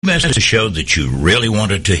Missed a show that you really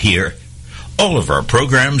wanted to hear? All of our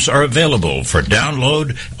programs are available for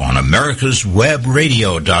download on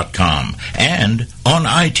americaswebradio.com and on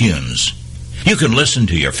iTunes. You can listen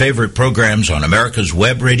to your favorite programs on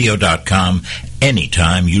americaswebradio.com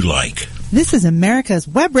anytime you like. This is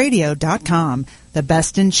americaswebradio.com, the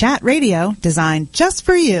best in chat radio designed just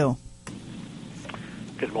for you.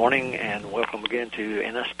 Good morning and welcome again to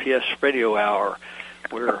NSPS Radio Hour.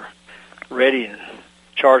 We're ready and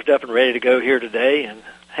charged up and ready to go here today and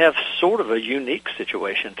have sort of a unique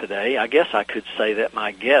situation today. I guess I could say that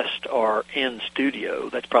my guests are in studio.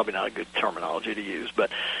 That's probably not a good terminology to use,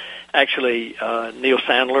 but actually Neil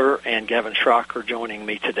Sandler and Gavin Schrock are joining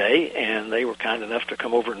me today, and they were kind enough to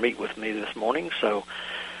come over and meet with me this morning. So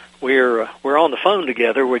we're on the phone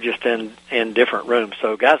together. We're just in different rooms.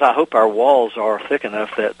 So, guys, I hope our walls are thick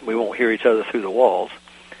enough that we won't hear each other through the walls.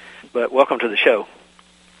 But welcome to the show.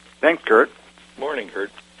 Thanks, Kurt. Morning, Kurt.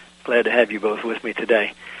 Glad to have you both with me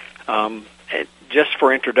today. Just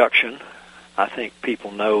for introduction, I think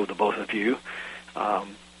people know the both of you.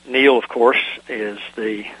 Neil, of course, is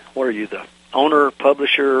the owner,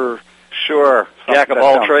 publisher, sure, jack of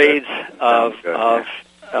all trades of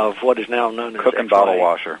what is now known as Cook and Bottle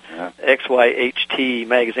Washer. Yeah. xyHt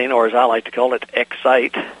magazine, or as I like to call it,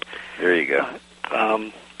 xyHt. There you go.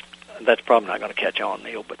 That's probably not going to catch on,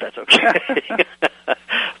 Neil, but that's okay.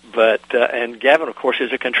 And Gavin, of course,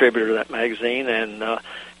 is a contributor to that magazine, and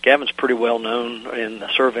Gavin's pretty well known in the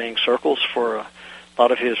surveying circles for a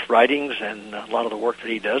lot of his writings and a lot of the work that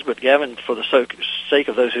he does. But Gavin, for the sake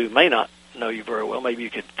of those who may not know you very well, maybe you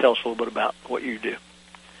could tell us a little bit about what you do.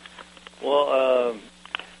 Well,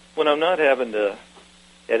 when I'm not having to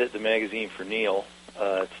edit the magazine for Neil,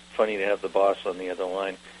 it's funny to have the boss on the other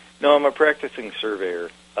line. No, I'm a practicing surveyor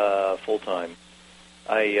full-time.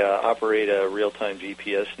 I operate a real-time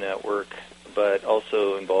GPS network, but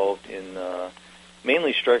also involved in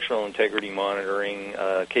mainly structural integrity monitoring,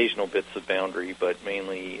 occasional bits of boundary, but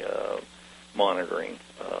mainly monitoring,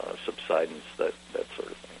 subsidence, that sort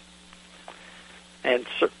of thing. And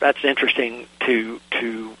so that's interesting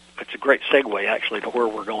it's a great segue, actually, to where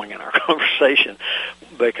we're going in our conversation,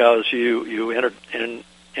 because you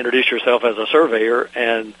introduced yourself as a surveyor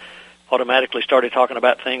and automatically started talking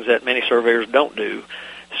about things that many surveyors don't do.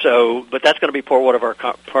 So, but that's going to be part of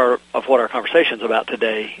what our conversation's about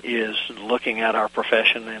today, is looking at our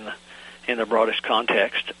profession in the broadest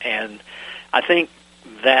context. And I think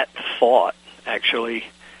that thought actually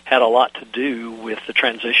had a lot to do with the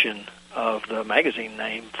transition of the magazine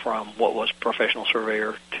name from what was Professional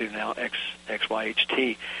Surveyor to now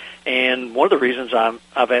xyHt. And one of the reasons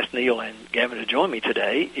I've asked Neil and Gavin to join me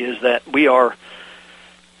today is that we are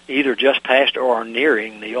either just past or are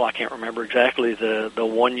nearing, Neil, I can't remember exactly, the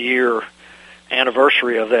 1 year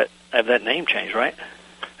anniversary of that name change, right?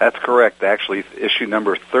 That's correct. Actually, issue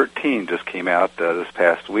number 13 just came out this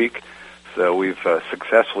past week. So we've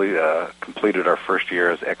successfully completed our first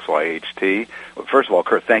year as xyHt. Well, first of all,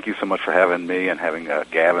 Kurt, thank you so much for having me and having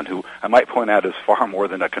Gavin, who I might point out is far more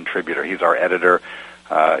than a contributor. He's our editor.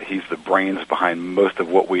 He's the brains behind most of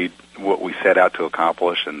what we set out to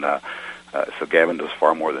accomplish, and so Gavin does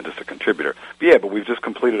far more than just a contributor. But we've just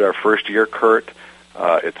completed our first year, Kurt.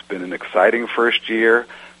 It's been an exciting first year.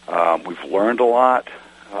 We've learned a lot,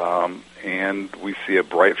 and we see a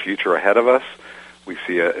bright future ahead of us. We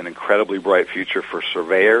see an incredibly bright future for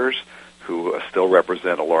surveyors, who still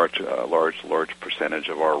represent a large percentage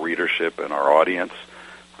of our readership and our audience.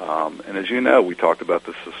 And as you know, we talked about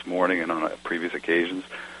this morning and on previous occasions.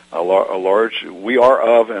 We are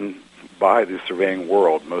of and by the surveying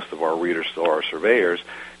world. Most of our readers still are surveyors.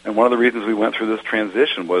 And one of the reasons we went through this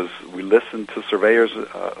transition was we listened to surveyors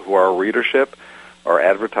who are our readership, our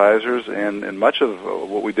advertisers, and much of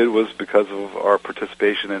what we did was because of our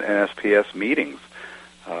participation in NSPS meetings.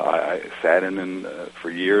 I sat in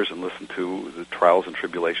for years and listened to the trials and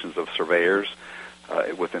tribulations of surveyors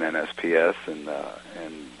within NSPS, and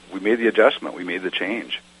we made the adjustment. We made the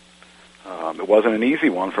change. It wasn't an easy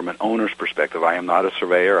one from an owner's perspective. I am not a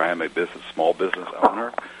surveyor. I am a small business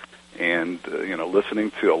owner. And,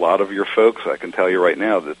 listening to a lot of your folks, I can tell you right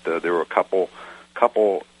now that there were a couple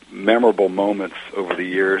memorable moments over the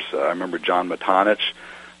years. I remember John Matonich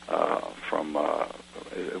from,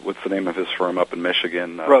 what's the name of his firm up in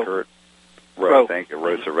Michigan? Rowe. Rowe, thank you,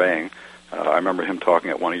 Rowe Surveying. I remember him talking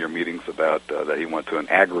at one of your meetings about that he went to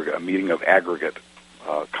a meeting of aggregate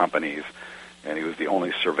companies, and he was the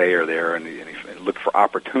only surveyor there, and he looked for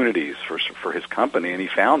opportunities for his company, and he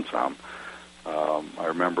found some. I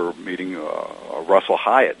remember meeting Russell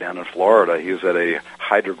Hyatt down in Florida. He was at a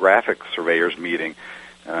hydrographic surveyors meeting,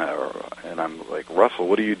 And I'm like, Russell,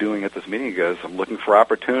 what are you doing at this meeting? He goes, I'm looking for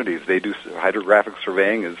opportunities. They do hydrographic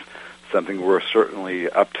surveying is something we're certainly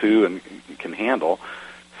up to and can handle.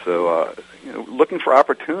 So, looking for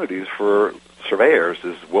opportunities for surveyors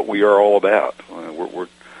is what we are all about.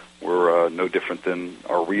 We're no different than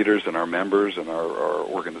our readers and our members and our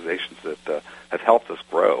organizations that have helped us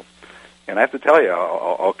grow. And I have to tell you,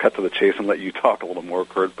 I'll cut to the chase and let you talk a little more,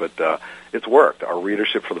 Kurt, but it's worked. Our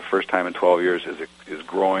readership for the first time in 12 years is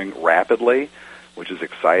growing rapidly, which is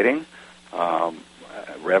exciting.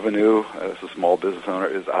 Revenue as a small business owner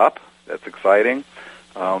is up. That's exciting.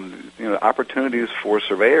 Opportunities for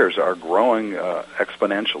surveyors are growing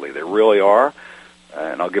exponentially. They really are.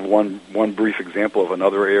 And I'll give one brief example of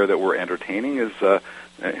another area that we're entertaining.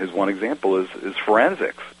 His one example is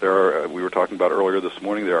forensics. We were talking about earlier this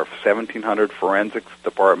morning, there are 1,700 forensics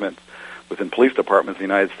departments within police departments in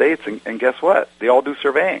the United States, and guess what? They all do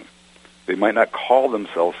surveying. They might not call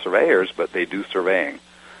themselves surveyors, but they do surveying.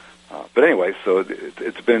 But anyway, so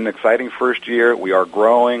it's been an exciting first year. We are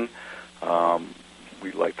growing.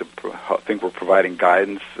 We like to think we're providing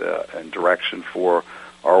guidance and direction for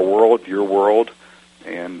our world, your world,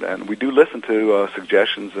 and we do listen to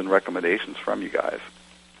suggestions and recommendations from you guys.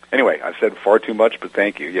 Anyway, I've said far too much, but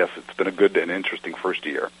thank you. Yes, it's been a good and interesting first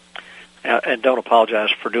year. And don't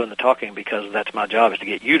apologize for doing the talking, because that's my job, is to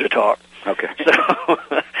get you to talk. Okay. So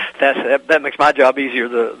that makes my job easier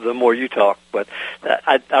the more you talk. But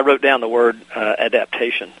I wrote down the word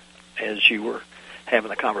adaptation as you were having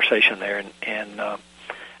the conversation there, and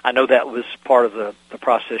I know that was part of the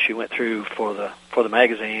process you went through for the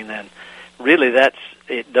magazine, and really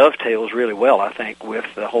it dovetails really well, I think, with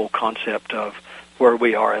the whole concept of where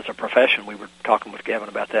we are as a profession. We were talking with Gavin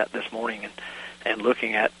about that this morning, and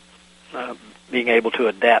looking at being able to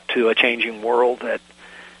adapt to a changing world that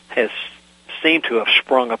has seemed to have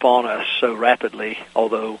sprung upon us so rapidly,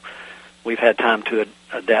 although we've had time to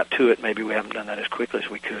adapt to it. Maybe we haven't done that as quickly as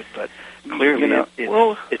we could, but clearly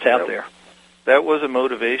it's out there. That was a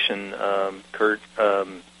motivation, Kurt.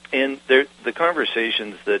 And the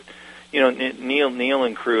conversations that, Neil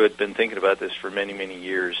and crew had been thinking about this for many, many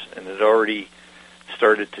years, and had already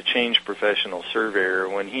started to change Professional Surveyor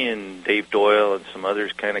when he and Dave Doyle and some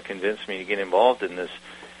others kind of convinced me to get involved in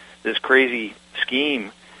this crazy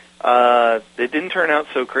scheme. It didn't turn out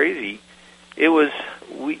so crazy. It was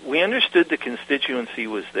we understood the constituency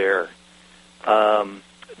was there.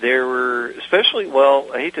 There were, especially,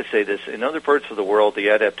 I hate to say this, in other parts of the world, the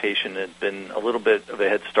adaptation had been a little bit of a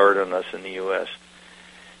head start on us in the U.S.,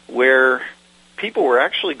 where people were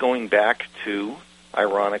actually going back to,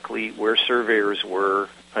 ironically, where surveyors were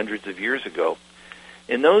hundreds of years ago.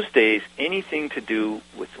 In those days, anything to do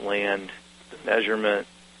with land, the measurement,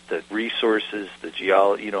 the resources, the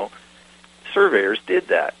geology, surveyors did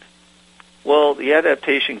that. Well, the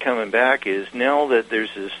adaptation coming back is now that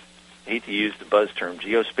there's this, I hate to use the buzz term,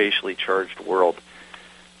 geospatially charged world,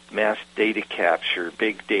 mass data capture,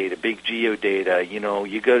 big data, big geodata.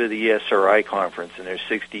 You go to the ESRI conference and there's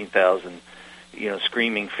 16,000,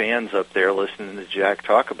 screaming fans up there listening to Jack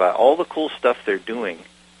talk about all the cool stuff they're doing.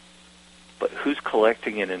 But who's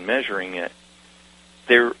collecting it and measuring it?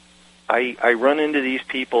 I run into these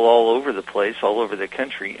people all over the place, all over the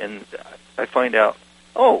country, and I find out,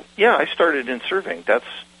 oh, yeah, I started in surveying.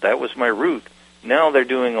 That was my route. Now they're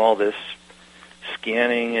doing all this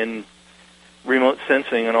scanning and remote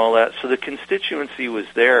sensing and all that. So the constituency was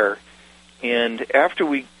there. And after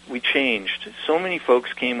we changed, so many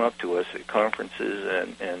folks came up to us at conferences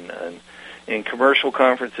and commercial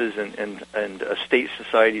conferences and state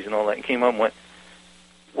societies and all that, and came up and went,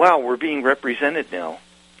 wow, we're being represented now.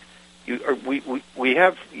 We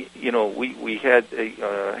have,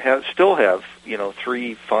 still have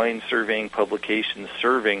 3 fine surveying publications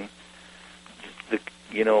serving the,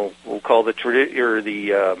 we'll call the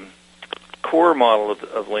core model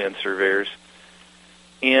of land surveyors,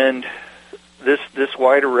 and this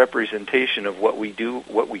wider representation of what we do,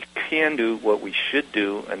 what we can do, what we should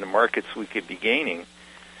do, and the markets we could be gaining.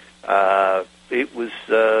 It was,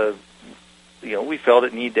 we felt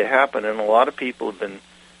it needed to happen, and a lot of people have been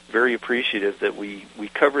very appreciative that we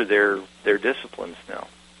cover their disciplines now.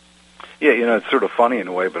 Yeah, it's sort of funny in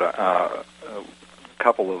a way, but a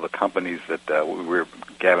couple of the companies that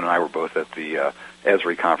Gavin and I were both at the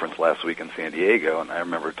ESRI conference last week in San Diego, and I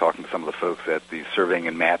remember talking to some of the folks at the Surveying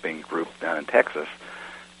and Mapping group down in Texas,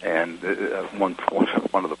 and one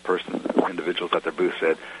of the individuals at their booth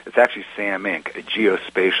said, it's actually SAM Inc., a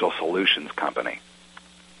geospatial solutions company.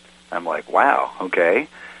 I'm like, wow, okay.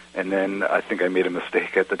 And then I think I made a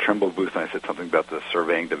mistake at the Trimble booth, and I said something about the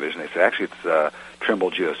surveying division. They said, actually, it's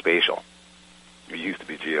Trimble Geospatial. it used to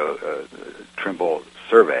be Trimble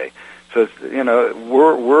Survey. So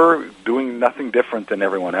we're doing nothing different than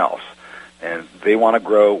everyone else, and they want to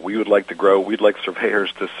grow. We would like to grow. We'd like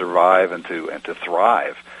surveyors to survive and to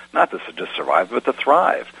thrive, not to just survive, but to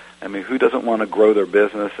thrive. I mean, who doesn't want to grow their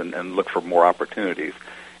business and look for more opportunities?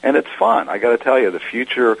 And it's fun. I got to tell you, the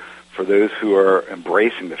future for those who are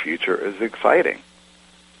embracing the future is exciting.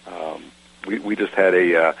 We just had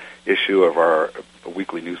a issue of our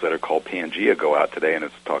weekly newsletter called Pangea go out today, and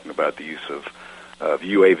it's talking about the use of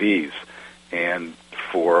UAVs and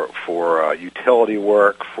for utility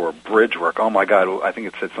work, for bridge work. Oh my God, I think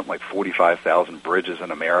it said something like 45,000 bridges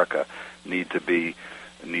in America need to be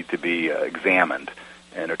examined.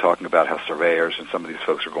 And they're talking about how surveyors and some of these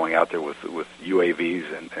folks are going out there with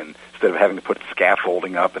UAVs, and instead of having to put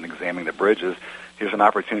scaffolding up and examining the bridges, here's an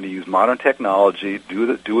opportunity to use modern technology,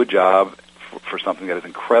 do a job for something that is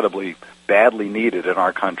incredibly badly needed in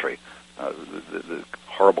our country, the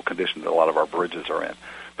horrible condition that a lot of our bridges are in.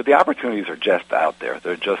 But the opportunities are just out there.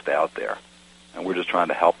 They're just out there. And we're just trying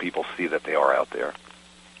to help people see that they are out there.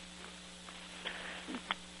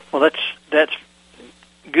 Well, that's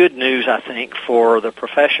good news, I think, for the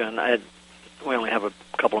profession. We only have a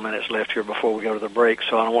couple of minutes left here before we go to the break,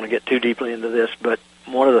 so I don't want to get too deeply into this, but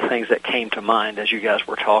one of the things that came to mind as you guys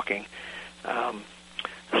were talking,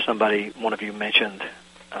 one of you mentioned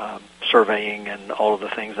surveying and all of the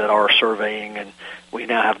things that are surveying, and we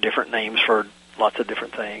now have different names for lots of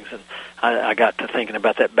different things. And I got to thinking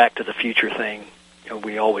about that Back to the Future thing.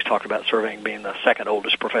 We always talk about surveying being the second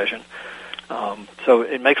oldest profession. So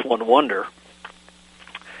it makes one wonder,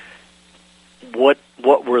 what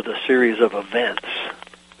were the series of events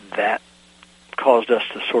that caused us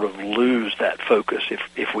to sort of lose that focus,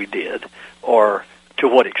 if we did, or to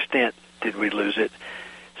what extent did we lose it,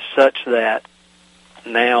 such that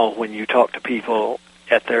now when you talk to people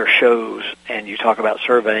at their shows and you talk about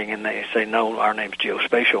surveying and they say, no, our name's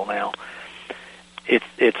geospatial now, it's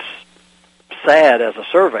sad as a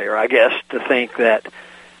surveyor, I guess, to think that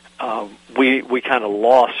we kind of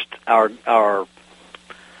lost our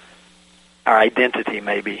identity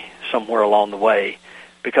maybe somewhere along the way.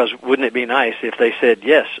 Because wouldn't it be nice if they said,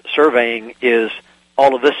 yes, surveying is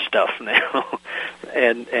all of this stuff now,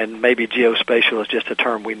 and maybe geospatial is just a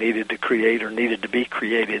term we needed to create or needed to be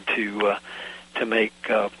created to make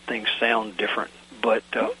things sound different. But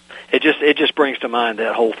it just brings to mind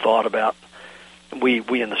that whole thought about we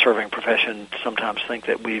in the surveying profession sometimes think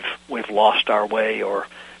that we've lost our way or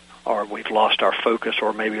we've lost our focus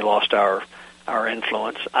or maybe lost our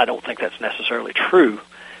influence. I don't think that's necessarily true,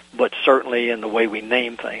 but certainly in the way we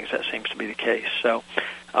name things, that seems to be the case. So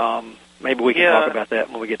maybe we can talk about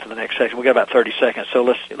that when we get to the next section. We've got about 30 seconds, so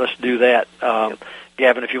let's do that.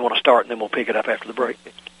 Gavin, if you want to start, and then we'll pick it up after the break.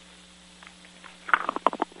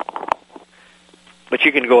 But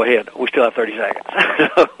you can go ahead. We still have 30 seconds.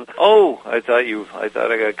 Oh, I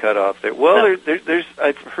thought I got cut off there. Well, no.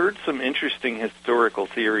 I've heard some interesting historical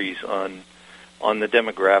theories on the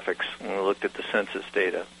demographics when we looked at the census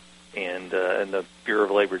data and the Bureau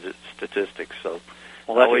of Labor Statistics. So,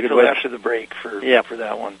 well, that's I'll wait till after the break for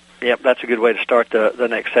that one. Yep, that's a good way to start the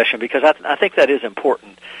next session, because I think that is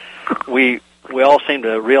important. We all seem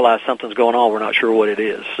to realize something's going on. We're not sure what it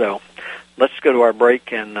is. So let's go to our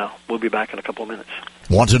break, and we'll be back in a couple of minutes.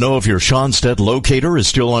 Want to know if your Schonstedt locator is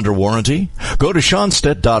still under warranty? Go to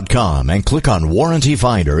Schonstedt.com and click on Warranty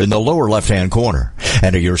Finder in the lower left-hand corner.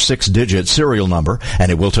 Enter your 6-digit serial number,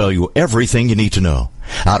 and it will tell you everything you need to know.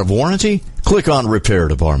 Out of warranty? Click on Repair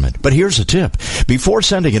Department. But here's a tip. Before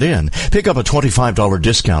sending it in, pick up a $25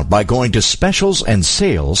 discount by going to Specials and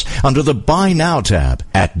Sales under the Buy Now tab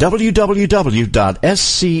at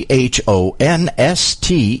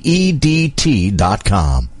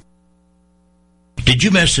www.schonstedt.com. Did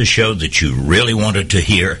you miss a show that you really wanted to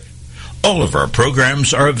hear? All of our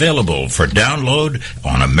programs are available for download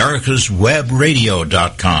on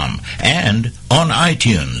americaswebradio.com and on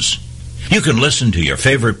iTunes. You can listen to your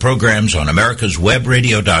favorite programs on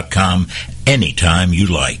americaswebradio.com anytime you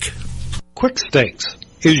like. Quick Stakes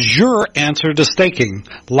is your answer to staking.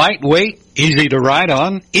 Lightweight, easy to ride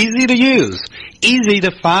on, easy to use, easy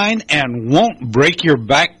to find, and won't break your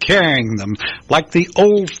back carrying them like the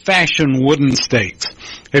old-fashioned wooden stakes.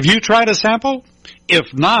 Have you tried a sample?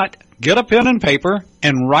 If not, get a pen and paper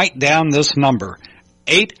and write down this number,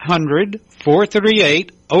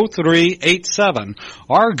 800-438-0387,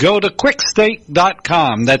 or go to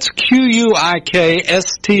quickstake.com, that's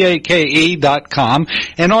QUIKSTAKE.com,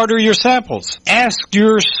 and order your samples. Ask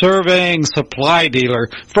your surveying supply dealer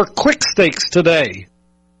for Quick Stakes today.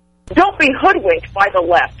 Don't be hoodwinked by the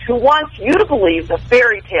left, who wants you to believe the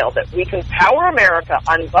fairy tale that we can power America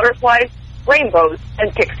on butterflies, rainbows,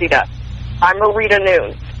 and pixie dust. I'm Marita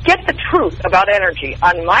Noon. Get the truth about energy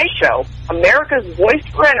on my show, America's Voice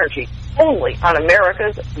for Energy, only on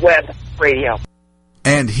America's Web Radio.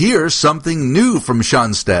 And here's something new from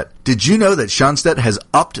Schonstedt. Did you know that Schonstedt has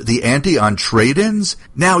upped the ante on trade-ins?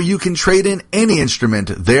 Now you can trade in any instrument,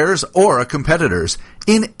 theirs or a competitor's,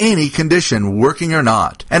 in any condition, working or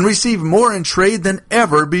not, and receive more in trade than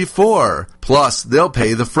ever before. Plus, they'll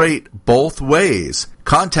pay the freight both ways.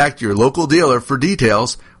 Contact your local dealer for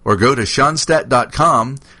details or go to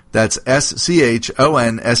Schonstedt.com. That's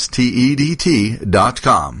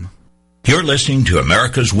SCHONSTEDT.com. You're listening to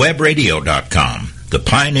America'sWebRadio.com, the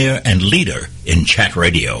pioneer and leader in chat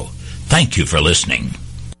radio. Thank you for listening.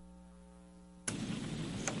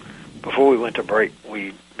 Before we went to break,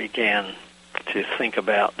 we began to think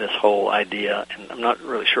about this whole idea, and I'm not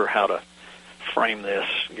really sure how to frame this,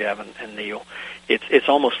 Gavin and Neil. It's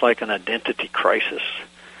almost like an identity crisis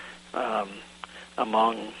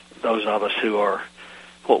among those of us who are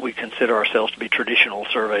what we consider ourselves to be traditional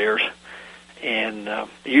surveyors. And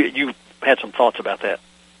you had some thoughts about that,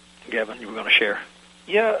 Gavin, you were going to share.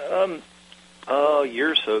 Yeah, a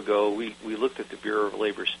year or so ago, we looked at the Bureau of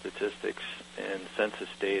Labor Statistics and census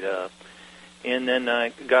data, and then I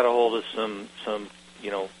got a hold of some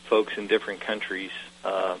folks in different countries,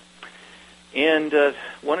 and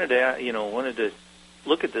wanted to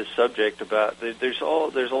look at this subject about there's a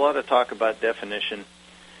lot of talk about definition,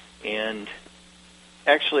 and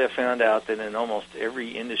actually I found out that in almost every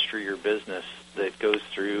industry or business that goes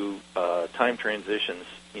through time transitions,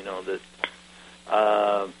 that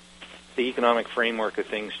the economic framework of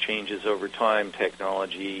things changes over time,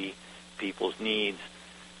 technology, people's needs,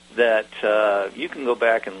 that you can go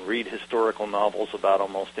back and read historical novels about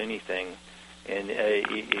almost anything, and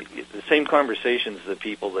the same conversations, the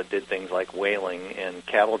people that did things like whaling and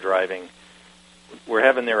cattle driving were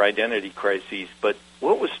having their identity crises. But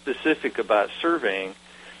what was specific about surveying,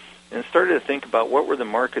 and started to think about what were the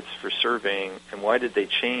markets for surveying and why did they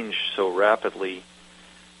change so rapidly.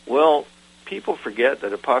 Well, people forget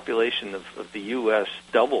that a population of the U.S.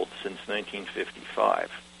 doubled since 1955.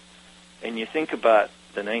 And you think about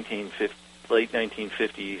the late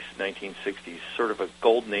 1950s, 1960s, sort of a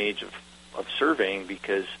golden age of surveying,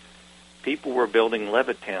 because people were building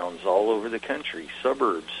Levittowns all over the country,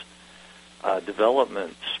 suburbs,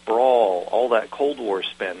 development, sprawl, all that Cold War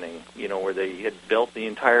spending, where they had built the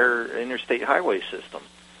entire interstate highway system.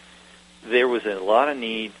 There was a lot of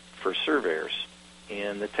need for surveyors,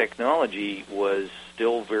 and the technology was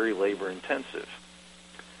still very labor intensive.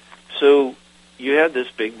 So you had this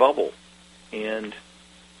big bubble, and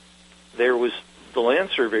there was the land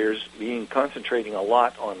surveyors concentrating a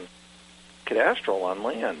lot on cadastral, on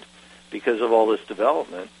land, because of all this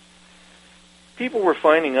development. People were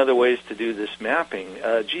finding other ways to do this mapping.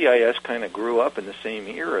 GIS kind of grew up in the same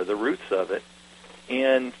era, the roots of it,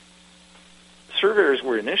 and surveyors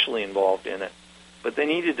were initially involved in it, but they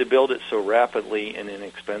needed to build it so rapidly and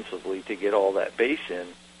inexpensively to get all that base in.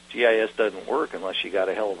 GIS doesn't work unless you got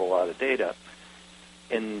a hell of a lot of data,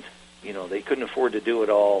 and they couldn't afford to do it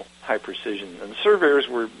all high precision. And the surveyors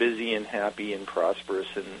were busy and happy and prosperous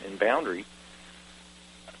and boundary.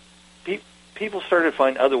 People started to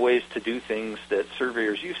find other ways to do things that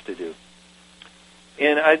surveyors used to do.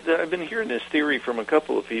 And I've been hearing this theory from a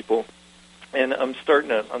couple of people, and I'm starting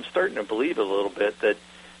to believe a little bit that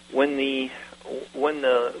when the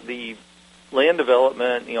land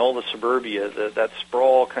development, all the suburbia, that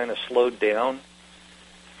sprawl kind of slowed down.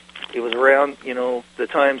 It was around the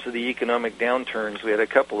times of the economic downturns. We had a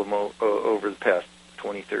couple of them over the past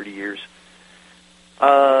 20, 30 years.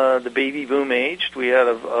 The baby boom aged. We had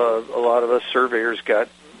a lot of us surveyors got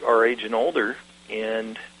our age and older,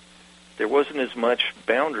 and there wasn't as much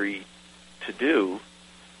boundary to do.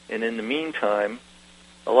 And in the meantime,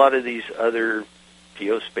 a lot of these other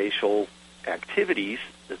geospatial activities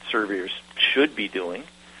that surveyors should be doing,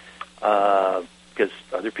 because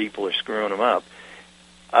other people are screwing them up,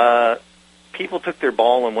 people took their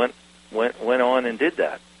ball and went on and did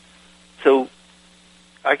that. So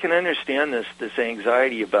I can understand this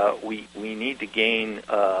anxiety about we need to gain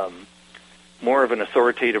more of an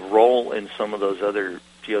authoritative role in some of those other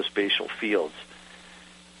geospatial fields.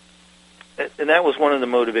 And that was one of the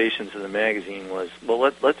motivations of the magazine was, well,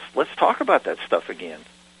 let's talk about that stuff again.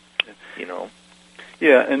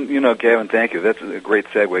 Yeah, and Gavin, thank you. That's a great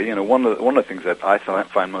segue. One of the things that I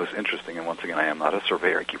find most interesting, and once again, I am not a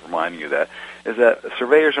surveyor. I keep reminding you that, is that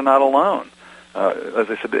surveyors are not alone. As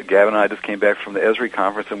I said, Gavin and I just came back from the Esri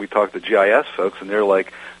conference, and we talked to GIS folks, and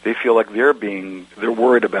they feel like they're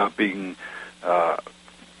worried about being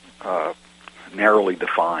narrowly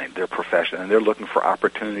defined, their profession, and they're looking for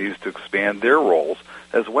opportunities to expand their roles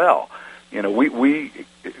as well. You know, we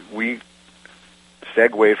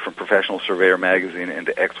segued from Professional Surveyor magazine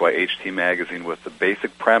into xyHt magazine with the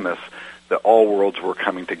basic premise that all worlds were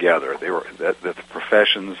coming together. They were that the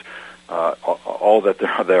professions, all that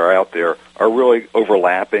they're out there, are really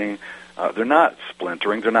overlapping. They're not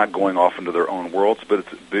splintering. They're not going off into their own worlds, but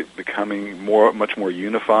it's becoming much more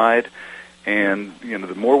unified. And you know,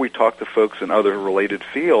 the more we talk to folks in other related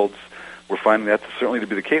fields, we're finding that certainly to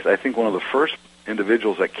be the case. I think one of the first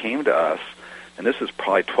individuals that came to us, and this is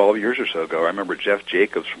probably 12 years or so ago, I remember Jeff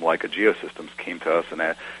Jacobs from Leica Geosystems came to us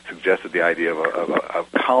and suggested the idea of a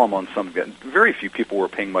column on something that very few people were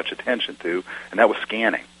paying much attention to, and that was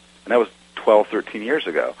scanning. And that was 12, 13 years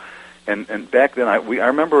ago. And back then, I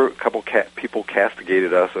remember a couple people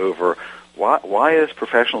castigated us over why is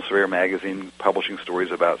Professional Surveyor magazine publishing stories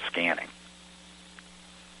about scanning?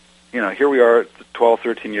 You know, here we are 12,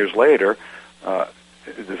 13 years later.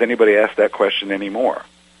 Does anybody ask that question anymore?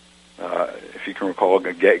 If you can recall,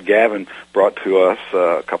 Gavin brought to us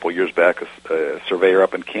a couple of years back a surveyor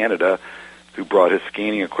up in Canada who brought his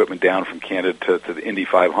scanning equipment down from Canada to the Indy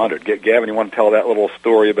 500. Gavin, you want to tell that little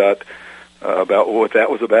story about what that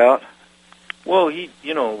was about? Well, he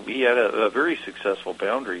had a very successful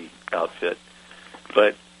boundary outfit,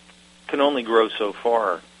 but can only grow so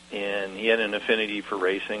far. And he had an affinity for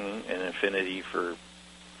racing, an affinity for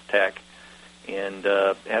tech, and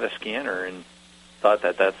had a scanner, and thought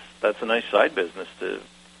that that's a nice side business to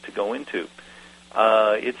go into.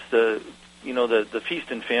 It's the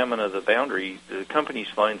feast and famine of the boundary. The companies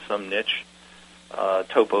find some niche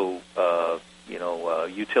topo,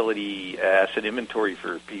 utility asset inventory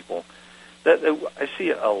for people. That I see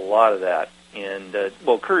a lot of that. And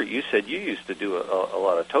Kurt, you said you used to do a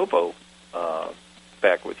lot of topo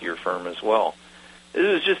back with your firm as well. It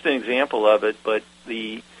was just an example of it, but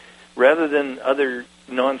rather than other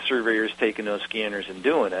non-surveyors taking those scanners and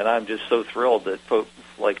doing it, I'm just so thrilled that folks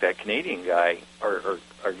like that Canadian guy are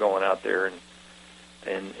going out there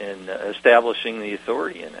and establishing the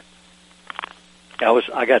authority in it.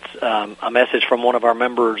 I got a message from one of our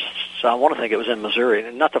members. So I want to think it was in Missouri,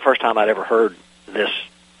 and not the first time I'd ever heard this,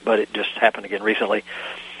 but it just happened again recently,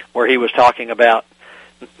 where he was talking about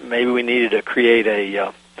maybe we needed to create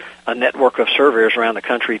a network of surveyors around the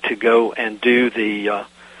country to go and do the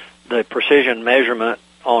precision measurement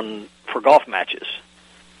for golf matches.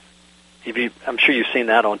 I'm sure you've seen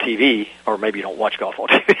that on TV, or maybe you don't watch golf on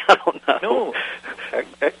TV. I don't know. No,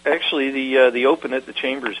 actually, the Open at the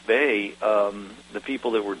Chambers Bay, the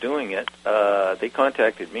people that were doing it, they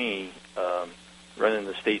contacted me, running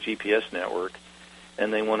the state GPS network,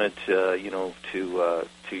 and they wanted to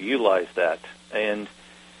utilize that, and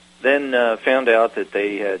then found out that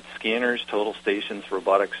they had scanners, total stations,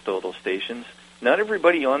 robotics, total stations. Not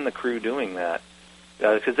everybody on the crew doing that,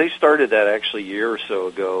 because they started that actually a year or so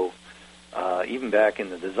ago. Even back in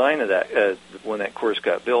the design of that, when that course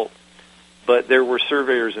got built. But there were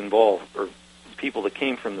surveyors involved, or people that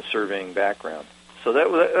came from the surveying background. So that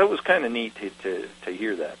was kind of neat to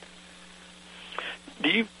hear that. Do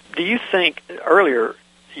you think, earlier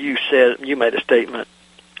you made a statement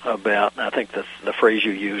about, I think the phrase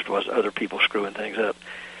you used was other people screwing things up.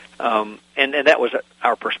 And that was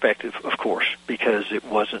our perspective, of course, because it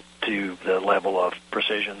wasn't to the level of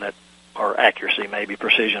precision or accuracy, maybe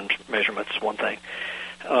precision measurements, one thing,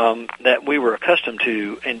 that we were accustomed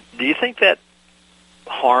to. And do you think that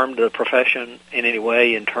harmed the profession in any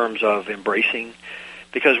way in terms of embracing?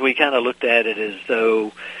 Because we kind of looked at it as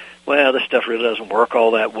though, well, this stuff really doesn't work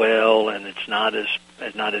all that well, and it's not as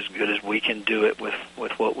good as we can do it with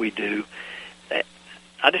what we do.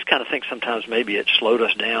 I just kind of think sometimes maybe it slowed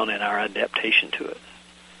us down in our adaptation to it.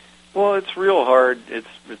 Well, it's real hard.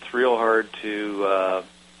 It's real hard to,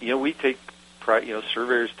 we take pride,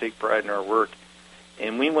 surveyors take pride in our work,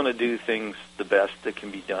 and we want to do things the best that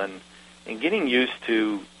can be done. And getting used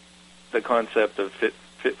to the concept of fit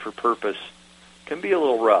for purpose can be a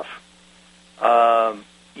little rough.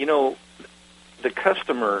 The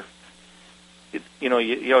customer,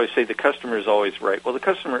 you always say the customer is always right. Well, the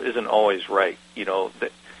customer isn't always right.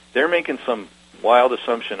 They're making some wild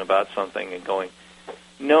assumption about something and going,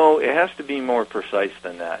 no, it has to be more precise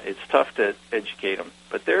than that. It's tough to educate them.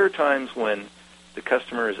 But there are times when the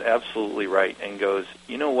customer is absolutely right and goes,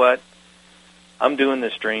 you know what, I'm doing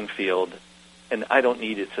this drain field, and I don't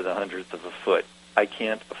need it to the 100th of a foot. I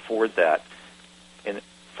can't afford that. And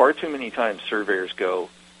far too many times surveyors go,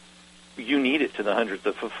 you need it to the 100th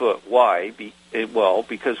of a foot. Why?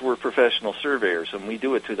 Because we're professional surveyors, and we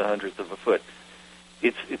do it to the 100th of a foot.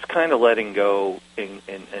 it's kind of letting go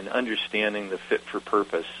and understanding the fit for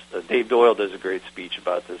purpose. Dave Doyle does a great speech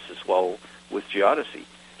about this as well with geodesy.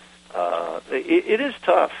 It is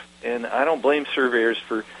tough, and I don't blame surveyors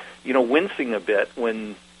for, wincing a bit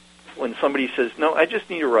when somebody says, "No, I just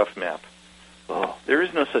need a rough map." Oh, there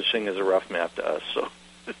is no such thing as a rough map to us. So,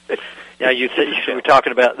 yeah, you were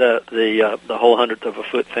talking about the whole 100th of a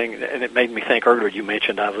foot thing, and it made me think earlier. You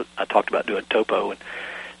mentioned I talked about doing topo,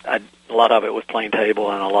 and a lot of it was plain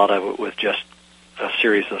table, and a lot of it was just a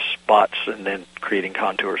series of spots, and then creating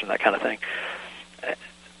contours and that kind of thing.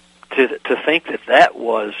 To think that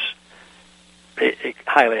was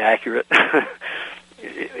highly accurate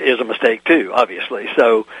is a mistake too, obviously.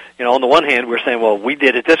 So, on the one hand, we're saying, well, we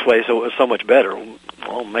did it this way, so it was so much better.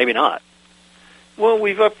 Well, maybe not. Well,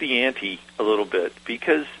 we've upped the ante a little bit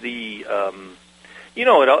because it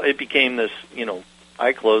became this,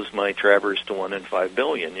 I closed my traverse to 1 in 5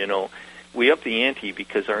 billion. We upped the ante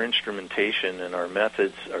because our instrumentation and our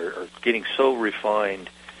methods are getting so refined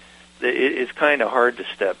that it's kind of hard to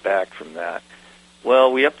step back from that.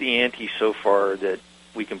 Well, we upped the ante so far that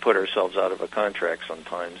we can put ourselves out of a contract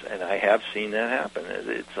sometimes, and I have seen that happen.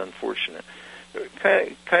 It's unfortunate.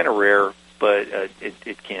 Kind of rare, but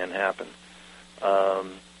it can happen.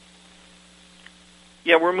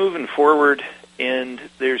 We're moving forward, and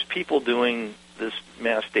there's people doing this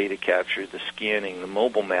mass data capture, the scanning, the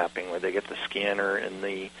mobile mapping, where they get the scanner and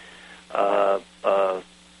the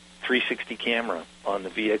 360 camera on the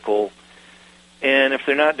vehicle. And if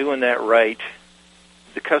they're not doing that right,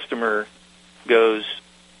 the customer goes,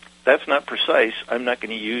 "That's not precise. I'm not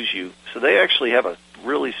going to use you." So they actually have a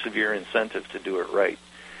really severe incentive to do it right.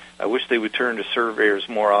 I wish they would turn to surveyors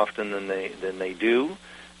more often than they do.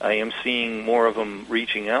 I am seeing more of them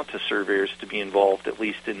reaching out to surveyors to be involved, at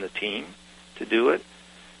least in the team, to do it.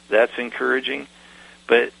 That's encouraging.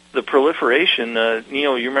 But the proliferation,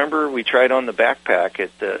 you remember we tried on the backpack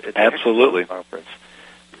at the Absolutely. conference.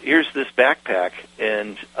 Here's this backpack,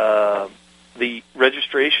 and the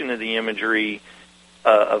registration of the imagery,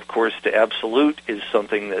 of course, to absolute is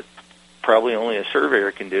something that probably only a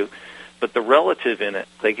surveyor can do. But the relative in it,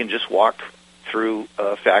 they can just walk through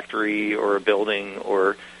a factory or a building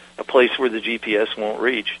or a place where the GPS won't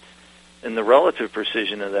reach. And the relative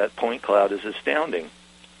precision of that point cloud is astounding.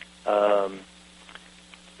 I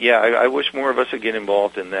wish more of us would get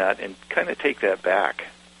involved in that and kind of take that back.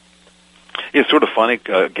 It's sort of funny,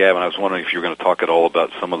 Gavin, I was wondering if you were going to talk at all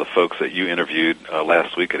about some of the folks that you interviewed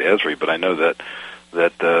last week at Esri, but I know that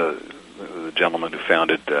the gentleman who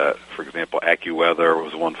founded, for example, AccuWeather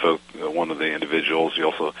was one of the individuals. You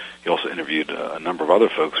also interviewed a number of other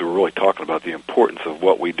folks who were really talking about the importance of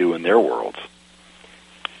what we do in their worlds.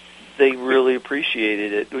 They really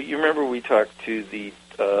appreciated it. You remember we talked to the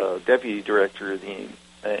deputy director of the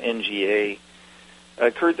NGA,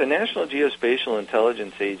 Kurt, the National Geospatial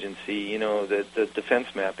Intelligence Agency, the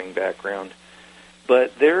defense mapping background.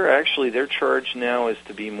 But their charge now is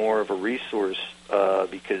to be more of a resource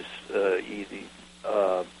because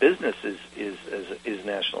business is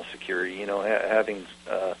national security. Having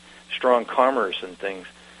strong commerce and things.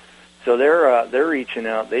 So they're reaching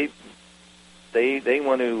out. They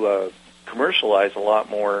want to commercialize a lot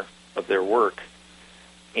more of their work,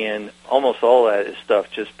 and almost all that is stuff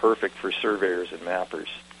just perfect for surveyors and mappers.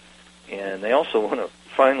 And they also want to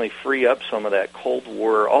finally free up some of that Cold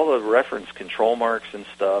War, all the reference control marks and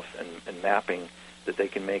stuff and mapping that they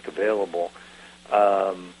can make available.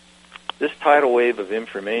 This tidal wave of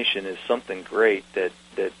information is something great that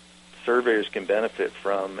surveyors can benefit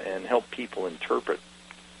from and help people interpret.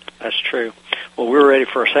 That's true. Well, we're ready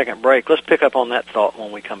for a second break. Let's pick up on that thought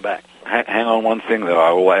when we come back. Hang on one thing, though.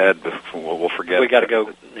 I will add before we'll forget. We got to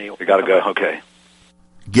go, Neil. We got to go. Okay.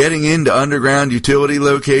 Getting into underground utility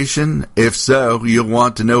location? If so, you'll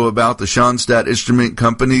want to know about the Schonstatt Instrument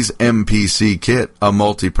Company's MPC kit, a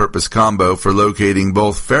multi-purpose combo for locating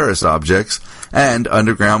both ferrous objects and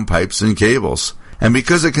underground pipes and cables. And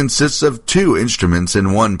because it consists of 2 instruments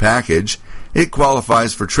in one package, it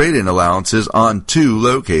qualifies for trade-in allowances on 2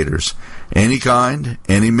 locators. Any kind,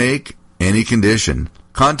 any make, any condition.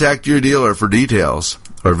 Contact your dealer for details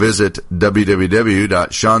or visit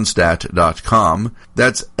www.schonstatt.com.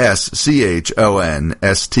 That's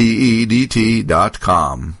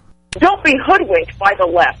SCHONSTEDT.com. Don't be hoodwinked by the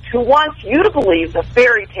left, who wants you to believe the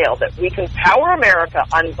fairy tale that we can power America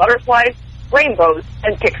on butterflies, rainbows,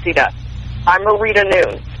 and pixie dust. I'm Marita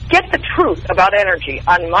Noon. Get the truth about energy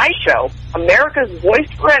on my show, America's Voice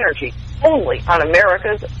for Energy, only on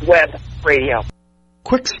America's Web Radio.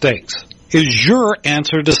 Quick Stakes is your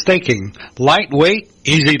answer to staking. Lightweight,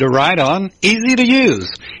 easy to ride on, easy to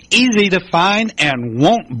use, easy to find, and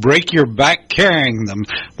won't break your back carrying them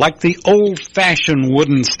like the old-fashioned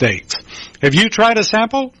wooden stakes. Have you tried a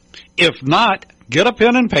sample? If not, get a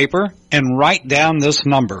pen and paper and write down this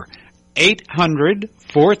number,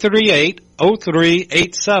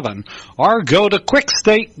 800-438-0387, or go to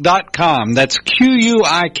quickstake.com, that's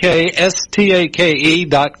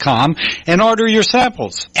QUIKSTAKE.com, and order your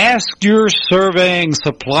samples. Ask your surveying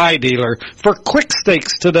supply dealer for Quick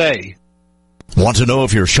Stakes today. Want to know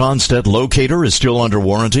if your Schonstedt locator is still under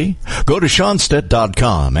warranty? Go to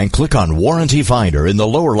Schonstedt.com and click on Warranty Finder in the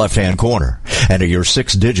lower left-hand corner. Enter your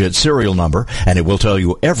 6-digit serial number, and it will tell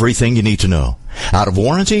you everything you need to know. Out of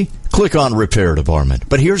warranty? Click on Repair Department.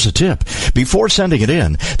 But here's a tip. Before sending it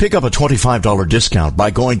in, pick up a $25 discount by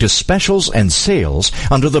going to Specials and Sales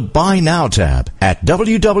under the Buy Now tab at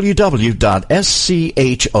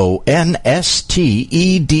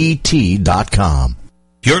www.schonstedt.com.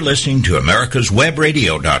 You're listening to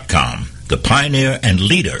America'sWebRadio.com, the pioneer and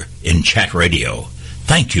leader in chat radio.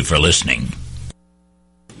 Thank you for listening.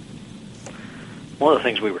 One of the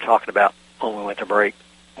things we were talking about when we went to break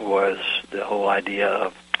was the whole idea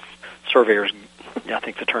of surveyors. I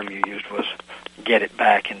think the term you used was get it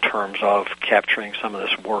back in terms of capturing some of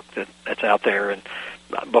this work that's out there. And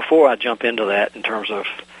before I jump into that in terms of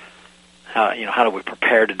how do we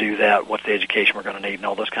prepare to do that, what's the education we're going to need, and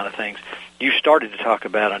all those kind of things, you started to talk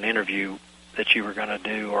about an interview that you were going to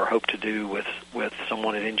do or hope to do with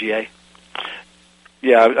someone at NGA.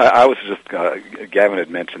 Yeah, I was just, Gavin had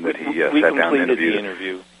mentioned that he sat down and interviewed. We completed the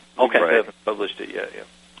interview. Okay. We haven't published it yet, yeah.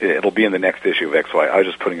 It'll be in the next issue of XY. I was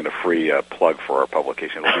just putting in a free plug for our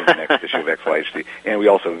publication. It'll be in the next issue of XYHT. And we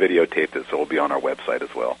also videotaped it, so it'll be on our website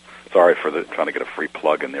as well. Sorry for trying to get a free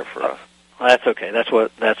plug in there for us. Well, that's okay. That's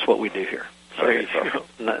what we do here. So okay,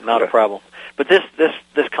 not a problem. But this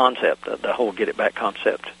concept, the whole get it back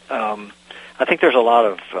concept, I think there's a lot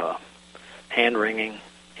of hand-wringing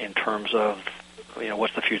in terms of,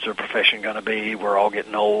 what's the future of the profession going to be? We're all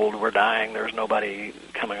getting old. We're dying. There's nobody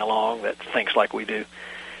coming along that thinks like we do.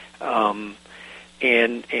 And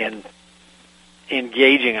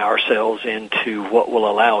engaging ourselves into what will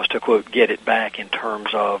allow us to, quote, get it back in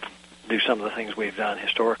terms of do some of the things we've done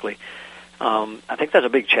historically. I think that's a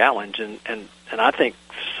big challenge, and I think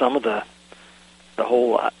some of the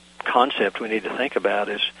whole concept we need to think about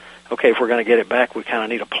is, okay, if we're going to get it back, we kind of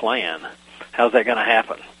need a plan. How's that going to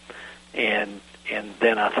happen? And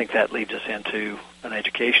then I think that leads us into an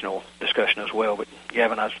educational discussion as well. But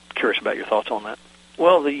Gavin, I was curious about your thoughts on that.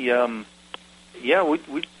 Well, we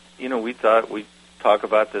thought we'd talk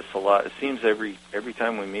about this a lot. It seems every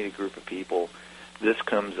time we meet a group of people, this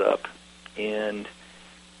comes up. And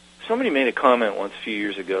somebody made a comment once a few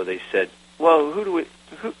years ago. They said, "Well, who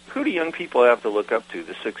do young people have to look up to?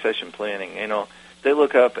 The succession planning. They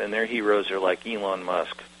look up and their heroes are like Elon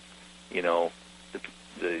Musk, the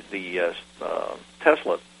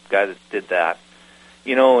Tesla guy that did that,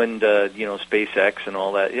 and SpaceX and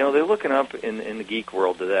all that. They're looking up in the geek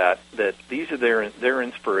world to that these are their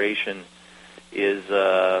inspiration is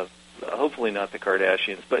hopefully not the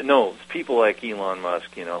Kardashians, but no, it's people like Elon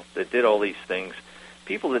Musk, that did all these things.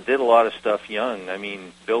 People that did a lot of stuff young. I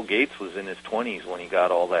mean, Bill Gates was in his 20s when he got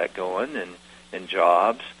all that going, and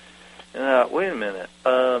Jobs. Wait a minute.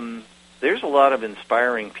 There's a lot of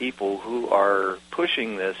inspiring people who are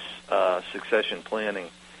pushing this succession planning.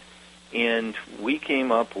 And we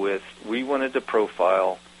came up with, we wanted to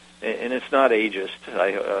profile, and it's not ageist.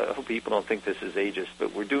 I hope people don't think this is ageist,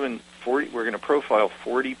 but we're going to profile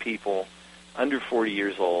 40 people under 40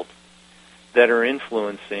 years old that are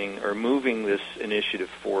influencing or moving this initiative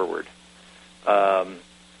forward,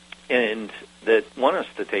 and that want us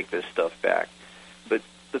to take this stuff back. But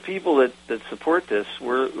the people that support this,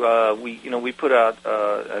 we put out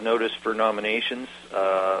a notice for nominations.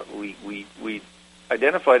 We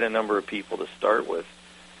identified a number of people to start with.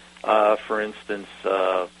 For instance,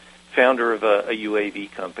 founder of a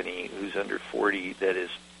UAV company who's under 40 that is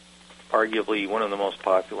arguably one of the most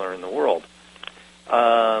popular in the world.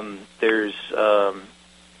 There's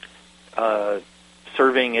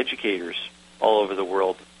surveying educators all over the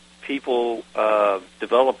world, people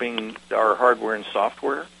developing our hardware and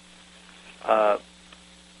software.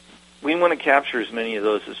 We want to capture as many of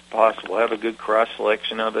those as possible, have a good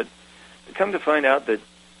cross-selection of it. Come to find out that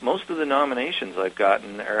most of the nominations I've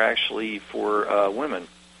gotten are actually for women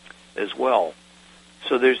as well.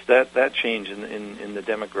 So there's that change in the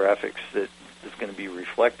demographics that is going to be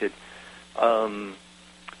reflected. I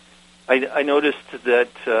noticed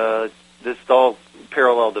that this is all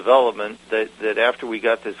parallel development, that after we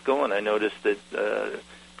got this going, I noticed that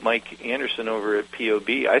Mike Anderson over at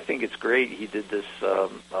POB, I think it's great he did this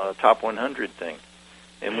Top 100 thing.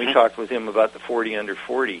 and we talked with him about the 40 under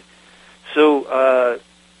 40. So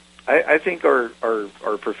I think our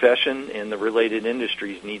profession and the related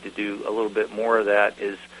industries need to do a little bit more of that.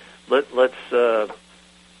 Is let's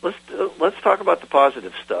talk about the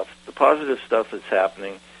positive stuff. The positive stuff that's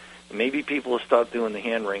happening. Maybe people will stop doing the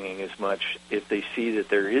hand-wringing as much if they see that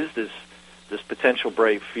there is this potential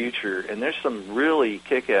bright future, and there's some really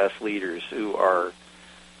kick-ass leaders who are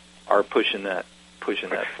pushing that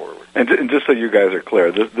forward. And just so you guys are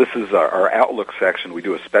clear, this is our Outlook section. We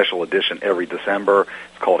do a special edition every December.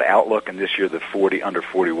 It's called Outlook, and this year the 40 under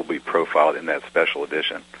 40 will be profiled in that special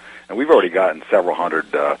edition. And we've already gotten several hundred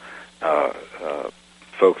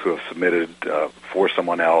folks who have submitted for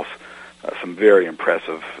someone else. Some very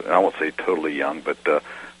impressive, I won't say totally young, but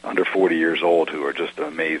under 40 years old who are just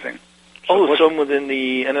amazing. So some within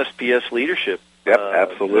the NSPS leadership. Yep,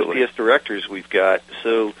 absolutely. NSPS directors we've got.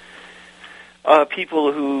 So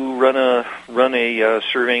people who run a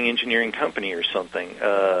surveying engineering company or something.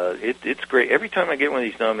 It's great. Every time I get one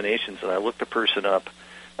of these nominations and I look the person up,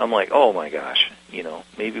 I'm like, oh my gosh,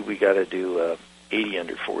 maybe we got to do 80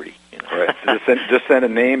 under 40. Right. So just send a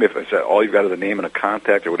name. If it's all you've got is a name and a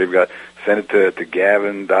contact or whatever you've got, send it to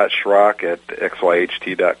Gavin.Schrock at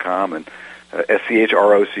xyHt.com and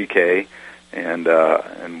SCHROCK, and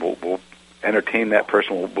we'll entertain that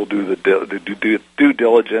person. We'll do the due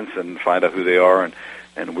diligence and find out who they are,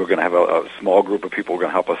 and we're going to have a small group of people who are going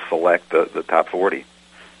to help us select the top 40.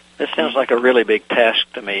 This sounds like a really big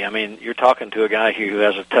task to me. I mean, you're talking to a guy who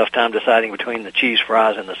has a tough time deciding between the cheese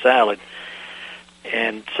fries and the salad.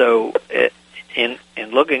 And so in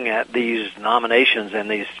looking at these nominations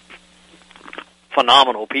and these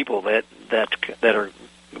phenomenal people that are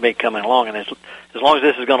coming along, and as long as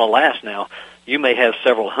this is going to last now, you may have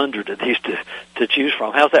several hundred of these to choose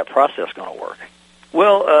from. How's that process going to work?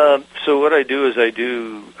 Well, so what I do is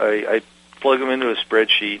I plug them into a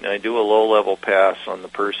spreadsheet, and I do a low-level pass on the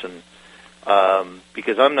person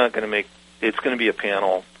because I'm not going to make. It's going to be a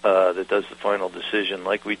panel that does the final decision,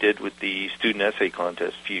 like we did with the student essay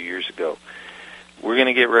contest a few years ago. We're going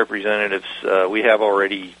to get representatives. We have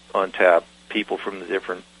already on tap people from the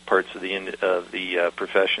different parts of the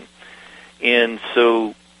profession, and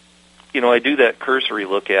so I do that cursory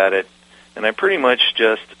look at it, and I pretty much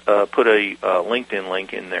just put a LinkedIn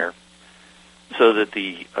link in there so that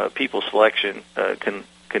the people selection can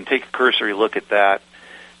take a cursory look at that.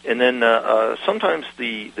 And then sometimes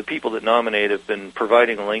the people that nominate have been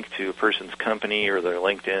providing a link to a person's company or their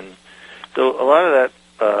LinkedIn. So a lot of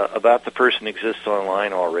that about the person exists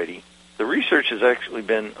online already. The research has actually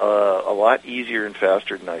been a lot easier and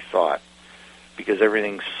faster than I thought because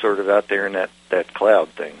everything's sort of out there in that cloud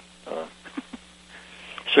thing.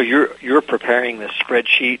 So you're preparing this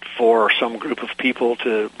spreadsheet for some group of people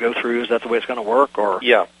to go through. Is that the way it's going to work? Or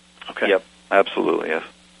yeah, okay, yep, absolutely, yes.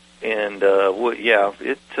 And it'll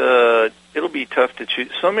be tough to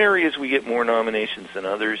choose. Some areas we get more nominations than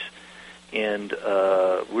others, and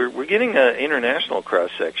we're getting an international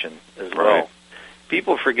cross section as well. Right.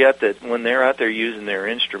 People forget that when they're out there using their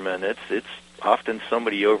instrument, it's often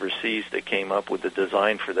somebody overseas that came up with the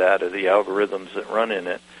design for that or the algorithms that run in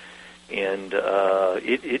it. And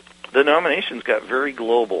the nominations got very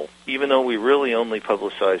global, even though we really only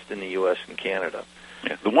publicized in the U.S. and Canada.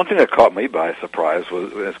 Yeah. The one thing that caught me by surprise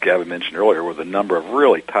was, as Gavin mentioned earlier, were the number of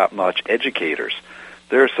really top-notch educators.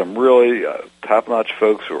 There are some really top-notch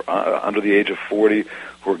folks who are under the age of 40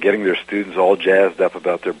 who are getting their students all jazzed up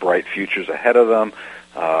about their bright futures ahead of them,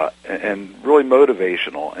 and really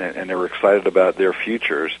motivational, and they're excited about their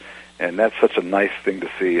futures. And that's such a nice thing to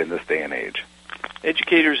see in this day and age.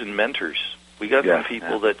 Educators and mentors. We got some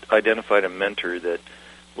people that identified a mentor that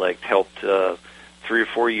helped 3 or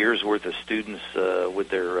 4 years worth of students with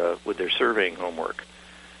their surveying homework,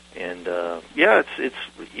 and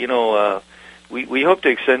we hope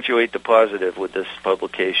to accentuate the positive with this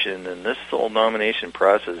publication, and this whole nomination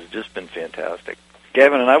process has just been fantastic.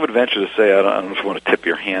 Gavin, and I would venture to say, I don't know if you want to tip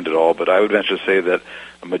your hand at all, but I would venture to say that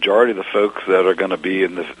a majority of the folks that are going to be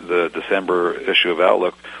in the December issue of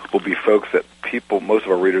Outlook will be folks that most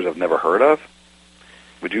of our readers have never heard of.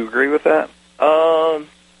 Would you agree with that?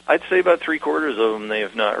 I'd say about 3/4 of them, they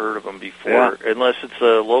have not heard of them before, unless it's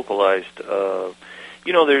localized.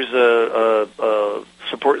 There's a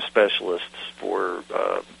support specialists for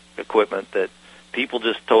equipment that people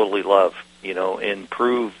just totally love, and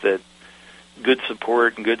prove that good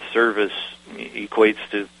support and good service equates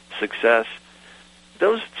to success.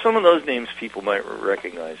 Some of those names people might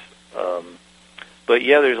recognize. But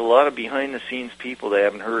yeah, there's a lot of behind-the-scenes people they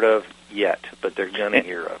haven't heard of yet, but they're going to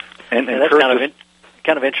hear of. And that's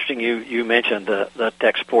kind of interesting. You mentioned the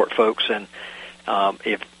tech support folks, and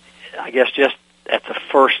if I guess just at the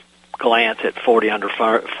first glance at 40 under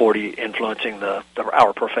 40 influencing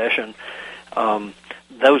our profession,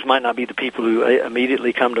 those might not be the people who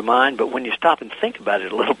immediately come to mind, but when you stop and think about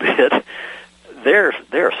it a little bit, they're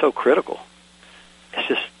so critical. It's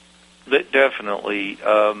just definitely.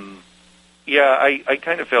 Yeah, I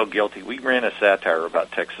kind of felt guilty. We ran a satire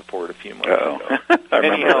about tech support a few months ago. I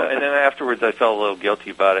remember that. And then afterwards I felt a little guilty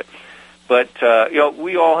about it. But,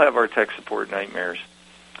 we all have our tech support nightmares.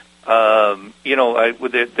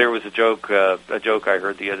 There was a joke I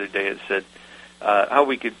heard the other day that said, how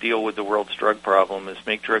we could deal with the world's drug problem is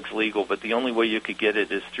make drugs legal, but the only way you could get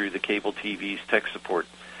it is through the cable TV's tech support.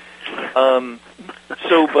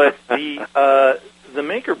 But the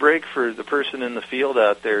make or break for the person in the field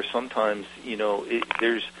out there, sometimes,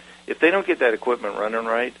 if they don't get that equipment running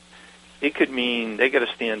right, it could mean they got to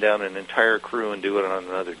stand down an entire crew and do it on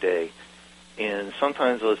another day. And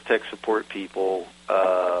sometimes those tech support people,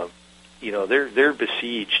 they're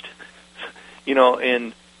besieged,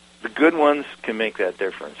 and the good ones can make that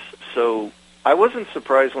difference. So I wasn't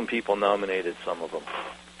surprised when people nominated some of them.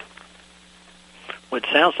 Well, it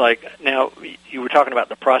sounds like, now, you were talking about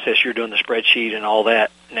the process, you're doing the spreadsheet and all that,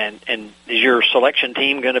 and is your selection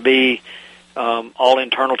team going to be all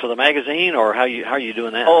internal to the magazine, or how are you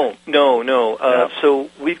doing that? Oh, no. So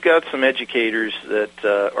we've got some educators that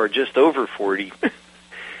are just over 40.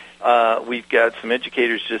 We've got some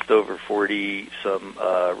educators just over 40, some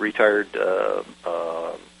retired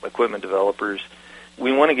equipment developers.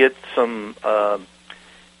 We want to get some...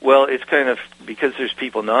 it's kind of, because there's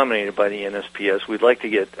people nominated by the NSPS, we'd like to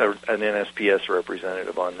get an NSPS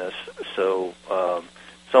representative on this. So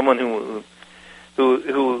someone who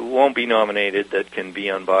won't be nominated that can be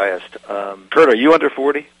unbiased. Kurt, are you under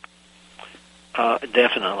 40?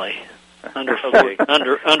 Definitely.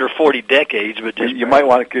 Under 40 decades, but just you might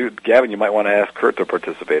want to, Gavin. You might want to ask Kurt to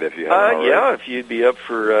participate if you haven't. Yeah, if you'd be up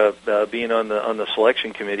for being on the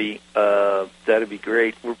selection committee, that'd be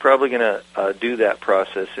great. We're probably going to do that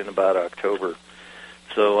process in about October.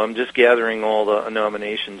 So I'm just gathering all the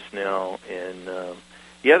nominations now, and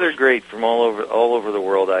they're great from all over the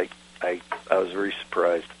world. I was very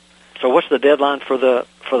surprised. So what's the deadline for the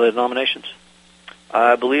nominations?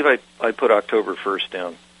 I believe I put October 1st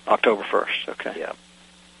down. October 1st, okay. Yeah.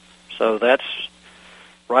 So that's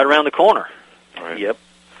right around the corner. Right. Yep,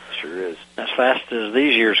 sure is. As fast as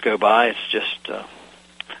these years go by, it's just...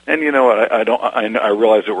 And you know what? I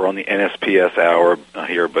realize that we're on the NSPS hour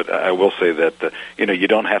here, but I will say that you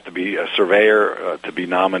don't have to be a surveyor to be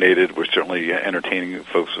nominated. We're certainly entertaining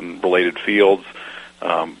folks in related fields.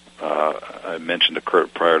 I mentioned to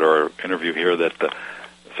Kurt prior to our interview here that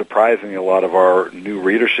surprisingly, a lot of our new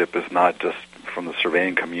readership is not just from the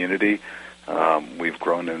surveying community. We've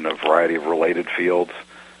grown in a variety of related fields,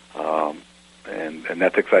 and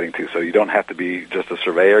that's exciting too. So you don't have to be just a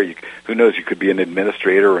surveyor. Who knows? You could be an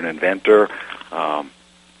administrator or an inventor.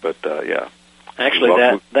 Yeah.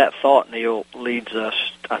 Actually, that thought, Neil, leads us,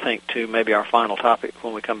 I think, to maybe our final topic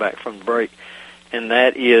when we come back from the break, and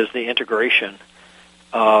that is the integration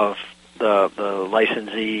of the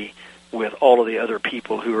licensee with all of the other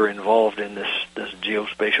people who are involved in this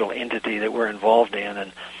geospatial entity that we're involved in,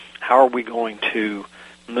 and how are we going to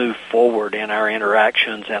move forward in our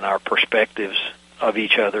interactions and our perspectives of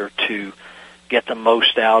each other to get the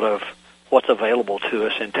most out of what's available to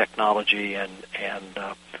us in technology and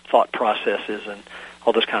thought processes and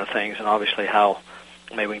all those kind of things, and obviously how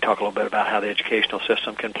maybe we can talk a little bit about how the educational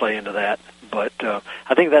system can play into that. But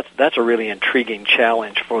I think that's a really intriguing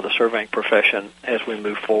challenge for the surveying profession as we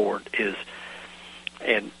move forward is,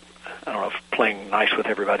 and I don't know if playing nice with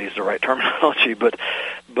everybody is the right terminology, but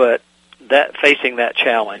that facing that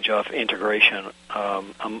challenge of integration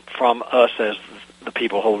from us as the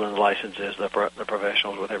people holding the licenses, the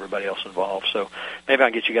professionals, with everybody else involved. So maybe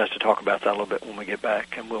I'll get you guys to talk about that a little bit when we get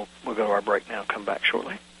back, and we'll go to our break now and come back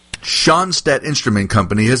shortly. Schonstedt Instrument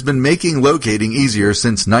Company has been making locating easier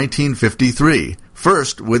since 1953.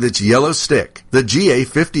 First, with its yellow stick, the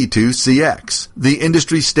GA52CX, the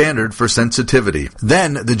industry standard for sensitivity.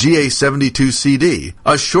 Then the GA72CD,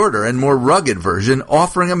 a shorter and more rugged version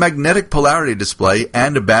offering a magnetic polarity display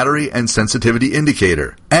and a battery and sensitivity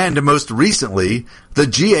indicator. And most recently, the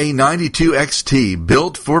GA92XT,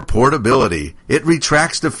 built for portability. It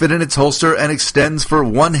retracts to fit in its holster and extends for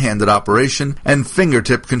one-handed operation and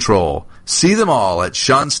fingertip control. See them all at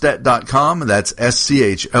Schonstedt.com. That's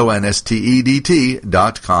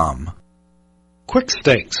SCHONSTEDT.com. Quick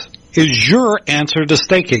Stakes is your answer to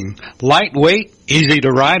staking. Lightweight, easy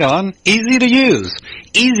to ride on, easy to use,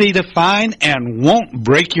 easy to find, and won't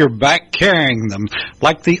break your back carrying them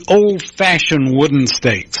like the old-fashioned wooden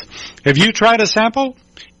stakes. Have you tried a sample?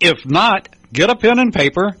 If not, Get a pen and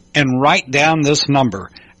paper and write down this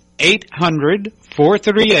number,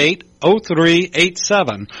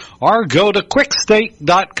 800-438-0387, or go to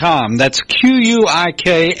quickstake.com. That's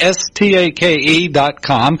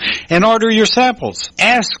QUIKSTAKE.com and order your samples.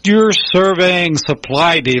 Ask your surveying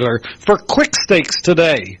supply dealer for Quick Stakes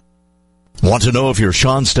today. Want to know if your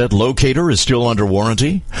Schonstedt locator is still under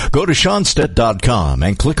warranty? Go to Schonstedt.com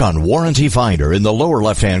and click on Warranty Finder in the lower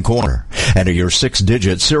left-hand corner. Enter your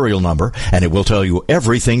 6-digit serial number, and it will tell you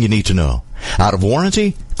everything you need to know. Out of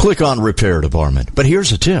warranty? Click on Repair Department. But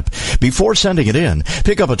here's a tip. Before sending it in,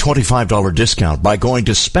 pick up a $25 discount by going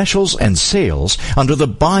to Specials and Sales under the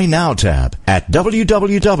Buy Now tab at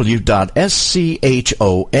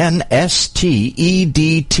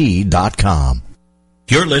www.schonstedt.com.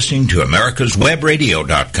 You're listening to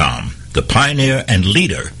AmericasWebRadio.com, the pioneer and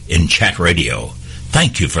leader in chat radio.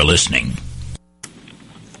 Thank you for listening.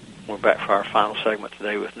 We're back for our final segment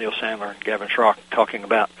today with Neil Sandler and Gavin Schrock talking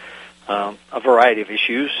about a variety of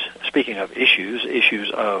issues. Speaking of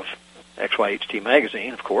issues of xyHt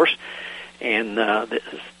magazine, of course, and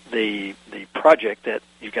the project that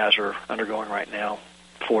you guys are undergoing right now,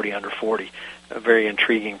 40 Under 40, a very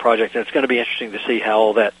intriguing project. And it's going to be interesting to see how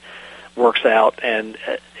all that works out, and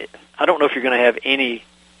I don't know if you're going to have any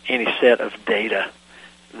set of data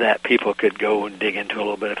that people could go and dig into a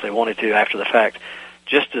little bit if they wanted to after the fact.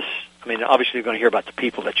 Obviously you're going to hear about the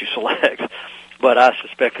people that you select, but I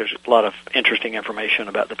suspect there's a lot of interesting information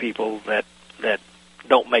about the people that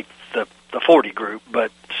don't make the 40 group,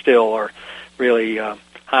 but still are really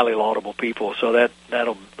highly laudable people. So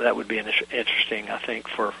that would be interesting, I think,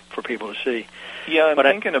 for people to see. Yeah,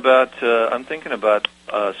 I'm thinking about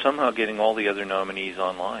somehow getting all the other nominees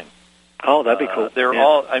online. Oh, that'd be cool. They're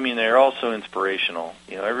all so inspirational.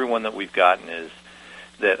 Everyone that we've gotten is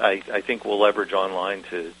that I think we'll leverage online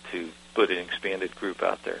to put an expanded group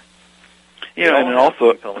out there. And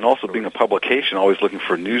also being a publication, always looking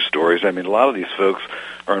for news stories. A lot of these folks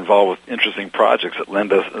are involved with interesting projects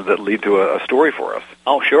that lead to a story for us.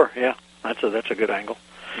 Oh, sure, yeah, that's a good angle.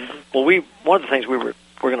 Mm-hmm. Well, one of the things we're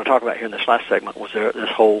going to talk about here in this last segment was this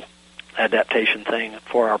whole adaptation thing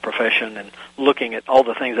for our profession, and looking at all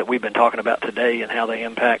the things that we've been talking about today and how they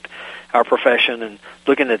impact our profession, and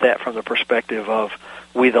looking at that from the perspective of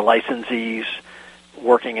we, the licensees,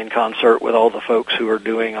 working in concert with all the folks who are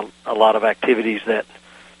doing a lot of activities that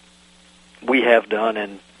we have done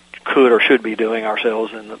and could or should be doing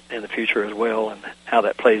ourselves in the future as well, and how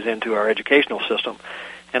that plays into our educational system.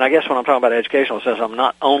 And I guess when I'm talking about educational system, I'm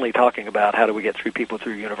not only talking about how do we get people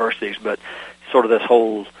through universities, but sort of this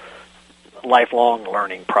whole lifelong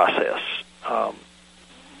learning process. I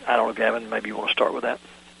don't know, Gavin, maybe you want to start with that?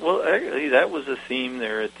 Well, actually, that was a theme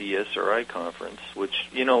there at the SRI conference, which,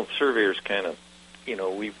 surveyors kind of,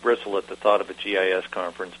 we bristle at the thought of a GIS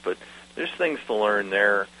conference, but there's things to learn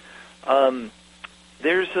there.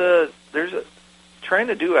 There's a trying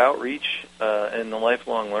to do outreach and the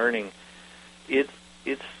lifelong learning. It's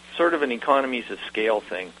sort of an economies of scale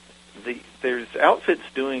thing. There's outfits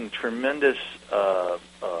doing tremendous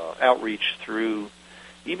outreach through,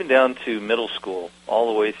 even down to middle school,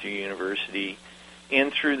 all the way through university,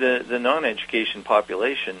 and through the non-education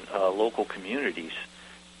population, local communities,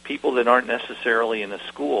 people that aren't necessarily in a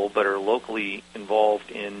school but are locally involved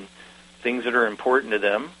in things that are important to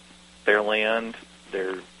them, their land,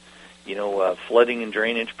 their flooding and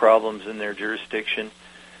drainage problems in their jurisdiction.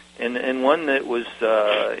 And one that was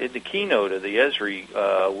the keynote of the Esri,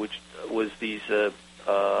 which was these two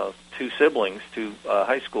siblings, two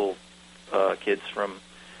high school kids from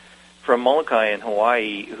Molokai in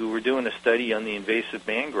Hawaii, who were doing a study on the invasive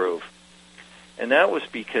mangrove. And that was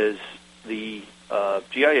because the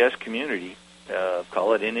GIS community,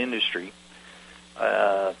 call it in industry,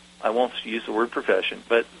 I won't use the word profession,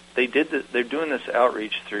 but they're doing this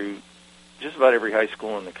outreach through just about every high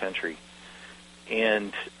school in the country.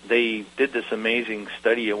 And they did this amazing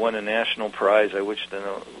study. It won a national prize. I wish to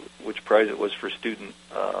know which prize it was for student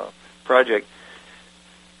project.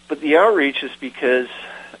 But the outreach is because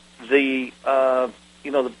the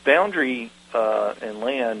boundary and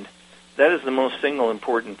land, that is the most single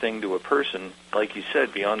important thing to a person. Like you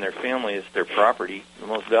said, beyond their family, is their property, the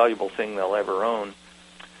most valuable thing they'll ever own.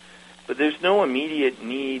 But there's no immediate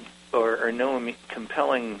need or no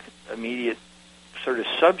compelling immediate sort of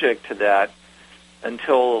subject to that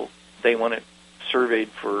until they want it surveyed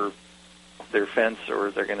for their fence,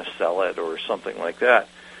 or they're going to sell it or something like that.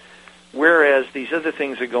 Whereas these other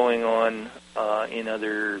things are going on in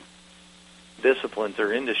other disciplines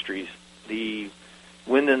or industries. The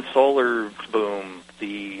wind and solar boom,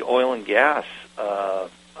 the oil and gas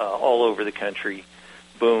all over the country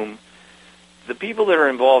boom. the people that are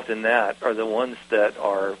involved in that are the ones that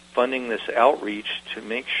are funding this outreach to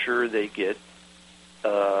make sure they get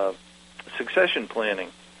succession planning.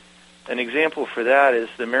 An example for that is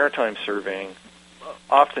the maritime surveying,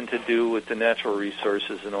 often to do with the natural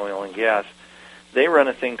resources and oil and gas. They run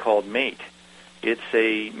a thing called MATE. It's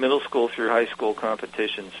a middle school through high school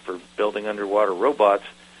competitions for building underwater robots,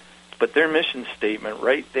 but their mission statement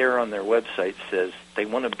right there on their website says they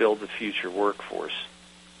want to build the future workforce.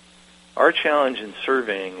 Our challenge in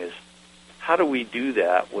surveying is how do we do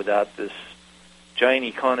that without this giant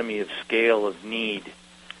economy of scale of need?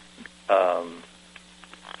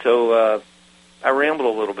 So I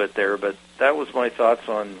rambled a little bit there, but that was my thoughts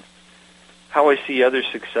on how I see other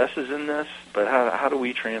successes in this, but how do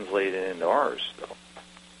we translate it into ours, though?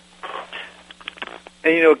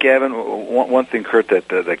 And you know, Gavin, one thing, Kurt,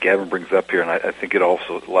 that Gavin brings up here, and I think it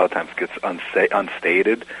also a lot of times gets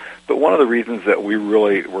unstated, but one of the reasons that we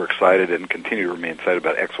really were excited and continue to remain excited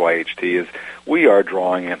about xyHt is we are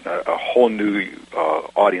drawing in a whole new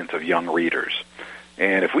audience of young readers.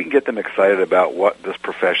 And if we can get them excited about what this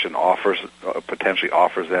profession offers, potentially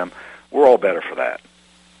offers them, we're all better for that.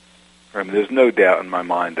 I mean, there's no doubt in my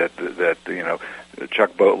mind that you know,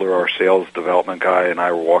 Chuck Boatler, our sales development guy, and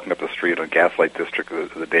I were walking up the street on Gaslight District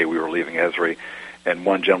the day we were leaving Esri, and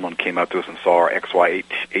one gentleman came up to us and saw our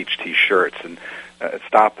xyHt shirts and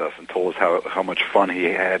stopped us and told us how much fun he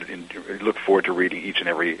had and looked forward to reading each and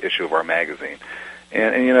every issue of our magazine.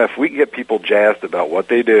 And you know, if we can get people jazzed about what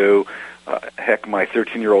they do, heck, my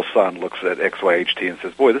 13-year-old son looks at xyHt and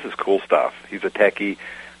says, boy, this is cool stuff. He's a techie.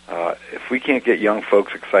 If we can't get young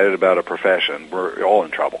folks excited about a profession, we're all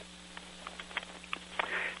in trouble.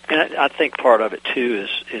 And I think part of it, too,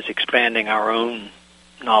 is expanding our own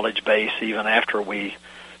knowledge base even after we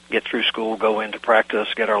get through school, go into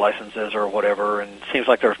practice, get our licenses or whatever. And it seems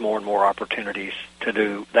like there's more and more opportunities to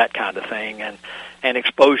do that kind of thing and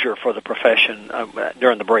exposure for the profession.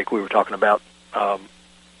 During the break, we were talking about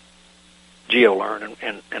GeoLearn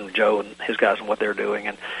and Joe and his guys and what they're doing.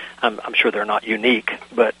 And I'm sure they're not unique,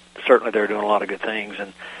 but certainly they're doing a lot of good things.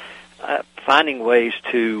 And finding ways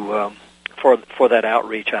to for that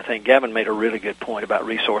outreach, I think Gavin made a really good point about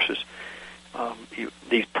resources.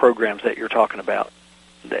 These programs that you're talking about,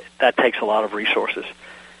 that takes a lot of resources,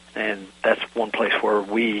 and that's one place where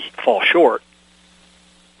we fall short,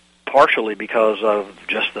 partially because of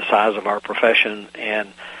just the size of our profession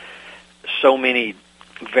and so many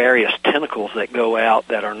various tentacles that go out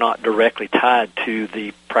that are not directly tied to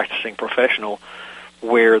the practicing professional,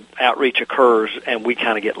 where outreach occurs and we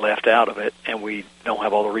kind of get left out of it and we don't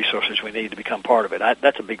have all the resources we need to become part of it.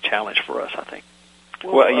 That's a big challenge for us, I think.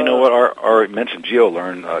 Well, you know what? Our mentioned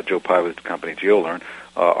GeoLearn, Joe Piva's company, GeoLearn.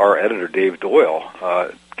 Our editor, Dave Doyle.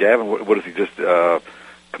 Gavin, what has he just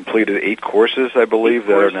completed? 8 courses, I believe,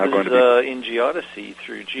 that are now going to be in geodesy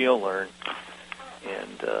through GeoLearn,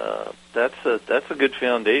 and that's a good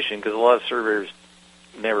foundation because a lot of surveyors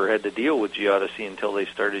never had to deal with geodesy until they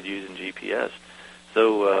started using GPS.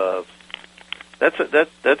 So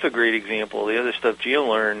that's a great example. The other stuff,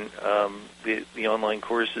 GeoLearn, the online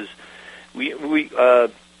courses. We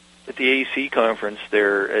at the AEC conference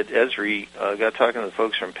there at Esri got talking to the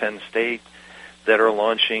folks from Penn State that are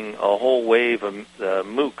launching a whole wave of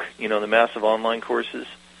MOOC, the massive online courses.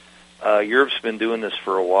 Europe's been doing this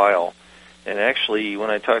for a while, and actually, when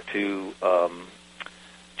I talked to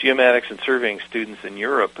geomatics and surveying students in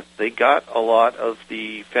Europe, they got a lot of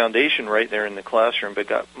the foundation right there in the classroom, but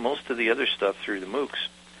got most of the other stuff through the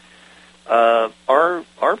MOOCs.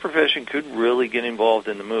 Our profession could really get involved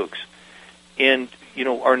in the MOOCs. And,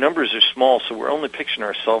 our numbers are small, so we're only picturing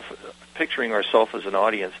ourselves as an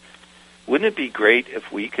audience. Wouldn't it be great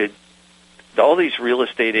if we could, all these real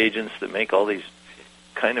estate agents that make all these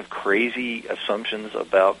kind of crazy assumptions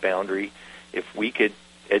about boundary, if we could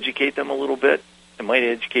educate them a little bit, it might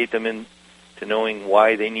educate them into knowing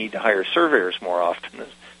why they need to hire surveyors more often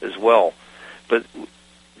as well. But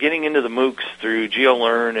getting into the MOOCs through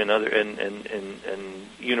GeoLearn and other and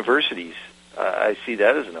universities, I see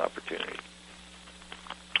that as an opportunity.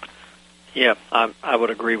 Yeah, I would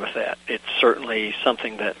agree with that. It's certainly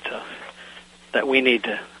something that we need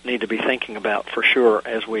to be thinking about for sure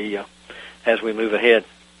as we move ahead.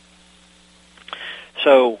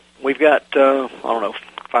 So we've got 5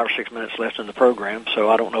 or 6 minutes left in the program. So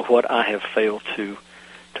I don't know what I have failed to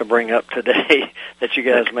bring up today that you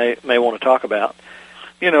guys may want to talk about.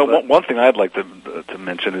 One thing I'd like to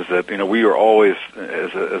mention is that we are always,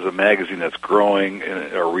 as a magazine that's growing,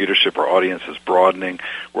 and our readership, our audience is broadening.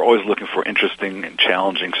 We're always looking for interesting and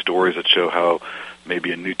challenging stories that show how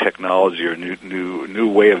maybe a new technology or new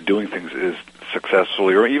way of doing things is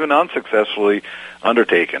successfully or even unsuccessfully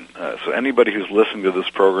undertaken. So anybody who's listening to this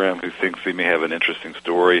program who thinks they may have an interesting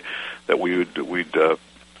story that we'd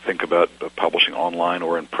think about publishing online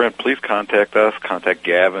or in print, please contact us. Contact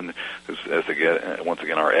Gavin, who's once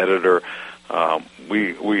again our editor.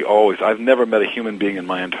 I've never met a human being in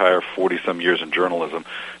my entire 40-some years in journalism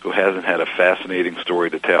who hasn't had a fascinating story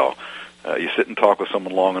to tell. You sit and talk with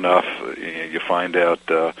someone long enough, you find out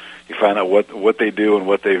what they do and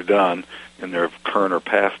what they've done in their current or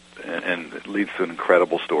past, and it leads to an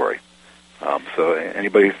incredible story. So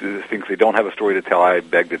anybody who thinks they don't have a story to tell, I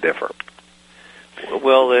beg to differ.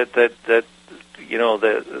 Well, that's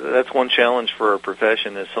one challenge for our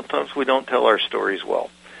profession is sometimes we don't tell our stories well,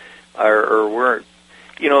 or we're,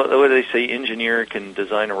 the way they say engineer can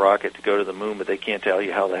design a rocket to go to the moon, but they can't tell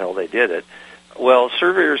you how the hell they did it. Well,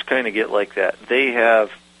 surveyors kind of get like that. They have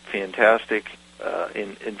fantastic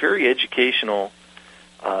and very educational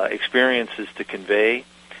experiences to convey,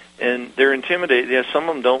 and they're intimidated. Yeah, some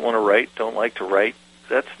of them don't want to write, don't like to write.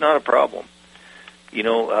 That's not a problem.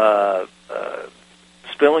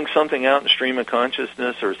 Spilling something out in stream of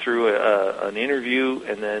consciousness or through an interview,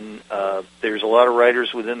 and then there's a lot of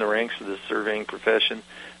writers within the ranks of the surveying profession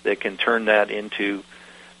that can turn that into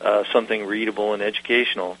something readable and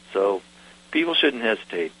educational. So people shouldn't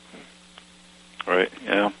hesitate. Right.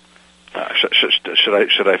 Yeah.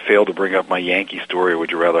 Should I fail to bring up my Yankee story, or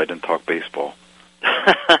would you rather I didn't talk baseball?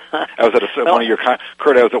 I was at one of your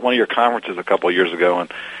Kurt. I was at one of your conferences a couple of years ago,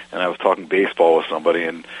 and I was talking baseball with somebody,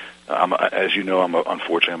 and as you know,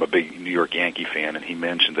 unfortunately I'm a big New York Yankee fan, and he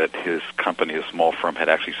mentioned that his company, a small firm, had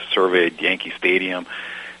actually surveyed Yankee Stadium,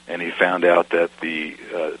 and he found out that the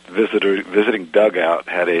visiting dugout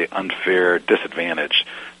had an unfair disadvantage.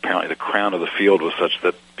 Apparently the crown of the field was such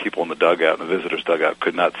that people in the dugout, in the visitors' dugout,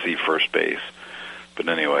 could not see first base. But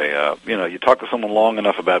anyway, you talk to someone long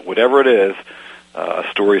enough about whatever it is, a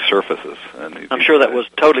story surfaces. And I'm sure that was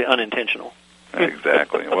totally unintentional.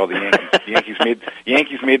 Exactly. Well, the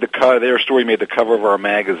Yankees made the cover. Their story made the cover of our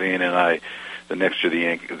magazine, and the next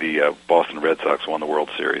year the Boston Red Sox won the World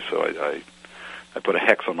Series. So I put a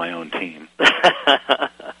hex on my own team.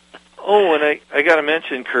 Oh, and I got to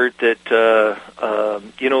mention, Kurt, that the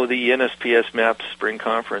NSPS MAP Spring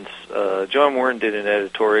Conference, John Warren did an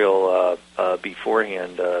editorial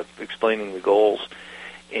beforehand explaining the goals,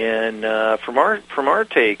 and from our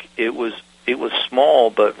take, it was small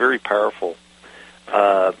but very powerful,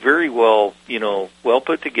 very well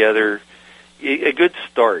put together, a good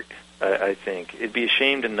start. I think it'd be a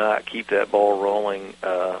shame to not keep that ball rolling.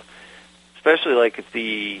 Especially like if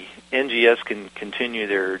the NGS can continue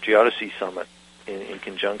their Geodesy Summit in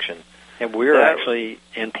conjunction. And we're actually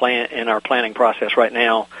in our planning process right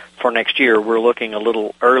now for next year. We're looking a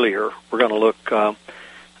little earlier. We're going to look, I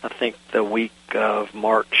think, the week of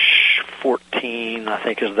March 14, I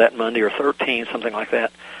think is that Monday, or 13, something like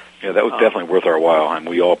that. Yeah, that was definitely worth our while. And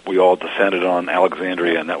we all descended on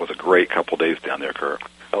Alexandria, and that was a great couple days down there, Kurt.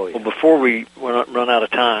 Oh, yeah. Well, before we run out of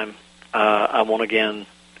time, I want to again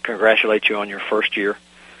congratulate you on your first year.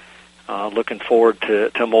 Looking forward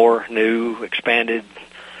to more new, expanded,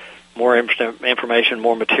 more information,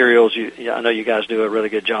 more materials. I know you guys do a really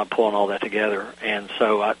good job pulling all that together, and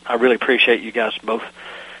so I really appreciate you guys both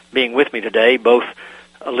being with me today, both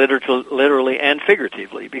literally and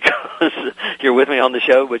figuratively, because you're with me on the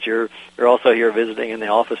show, but you're also here visiting in the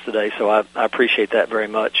office today. So I appreciate that very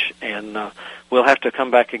much, and we'll have to come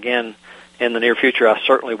back again in the near future. I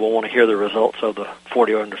certainly will want to hear the results of the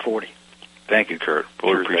 40 under 40. Thank you, Kurt.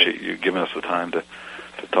 We appreciate you giving us the time to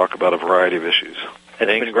talk about a variety of issues. It's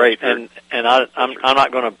been great, and I'm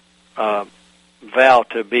not going to vow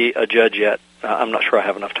to be a judge yet. I'm not sure I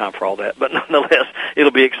have enough time for all that, but nonetheless,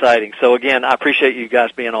 it'll be exciting. So again, I appreciate you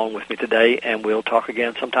guys being on with me today, and we'll talk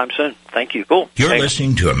again sometime soon. Thank you. Cool. You're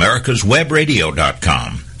listening to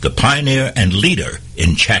AmericasWebRadio.com, the pioneer and leader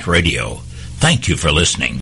in chat radio. Thank you for listening.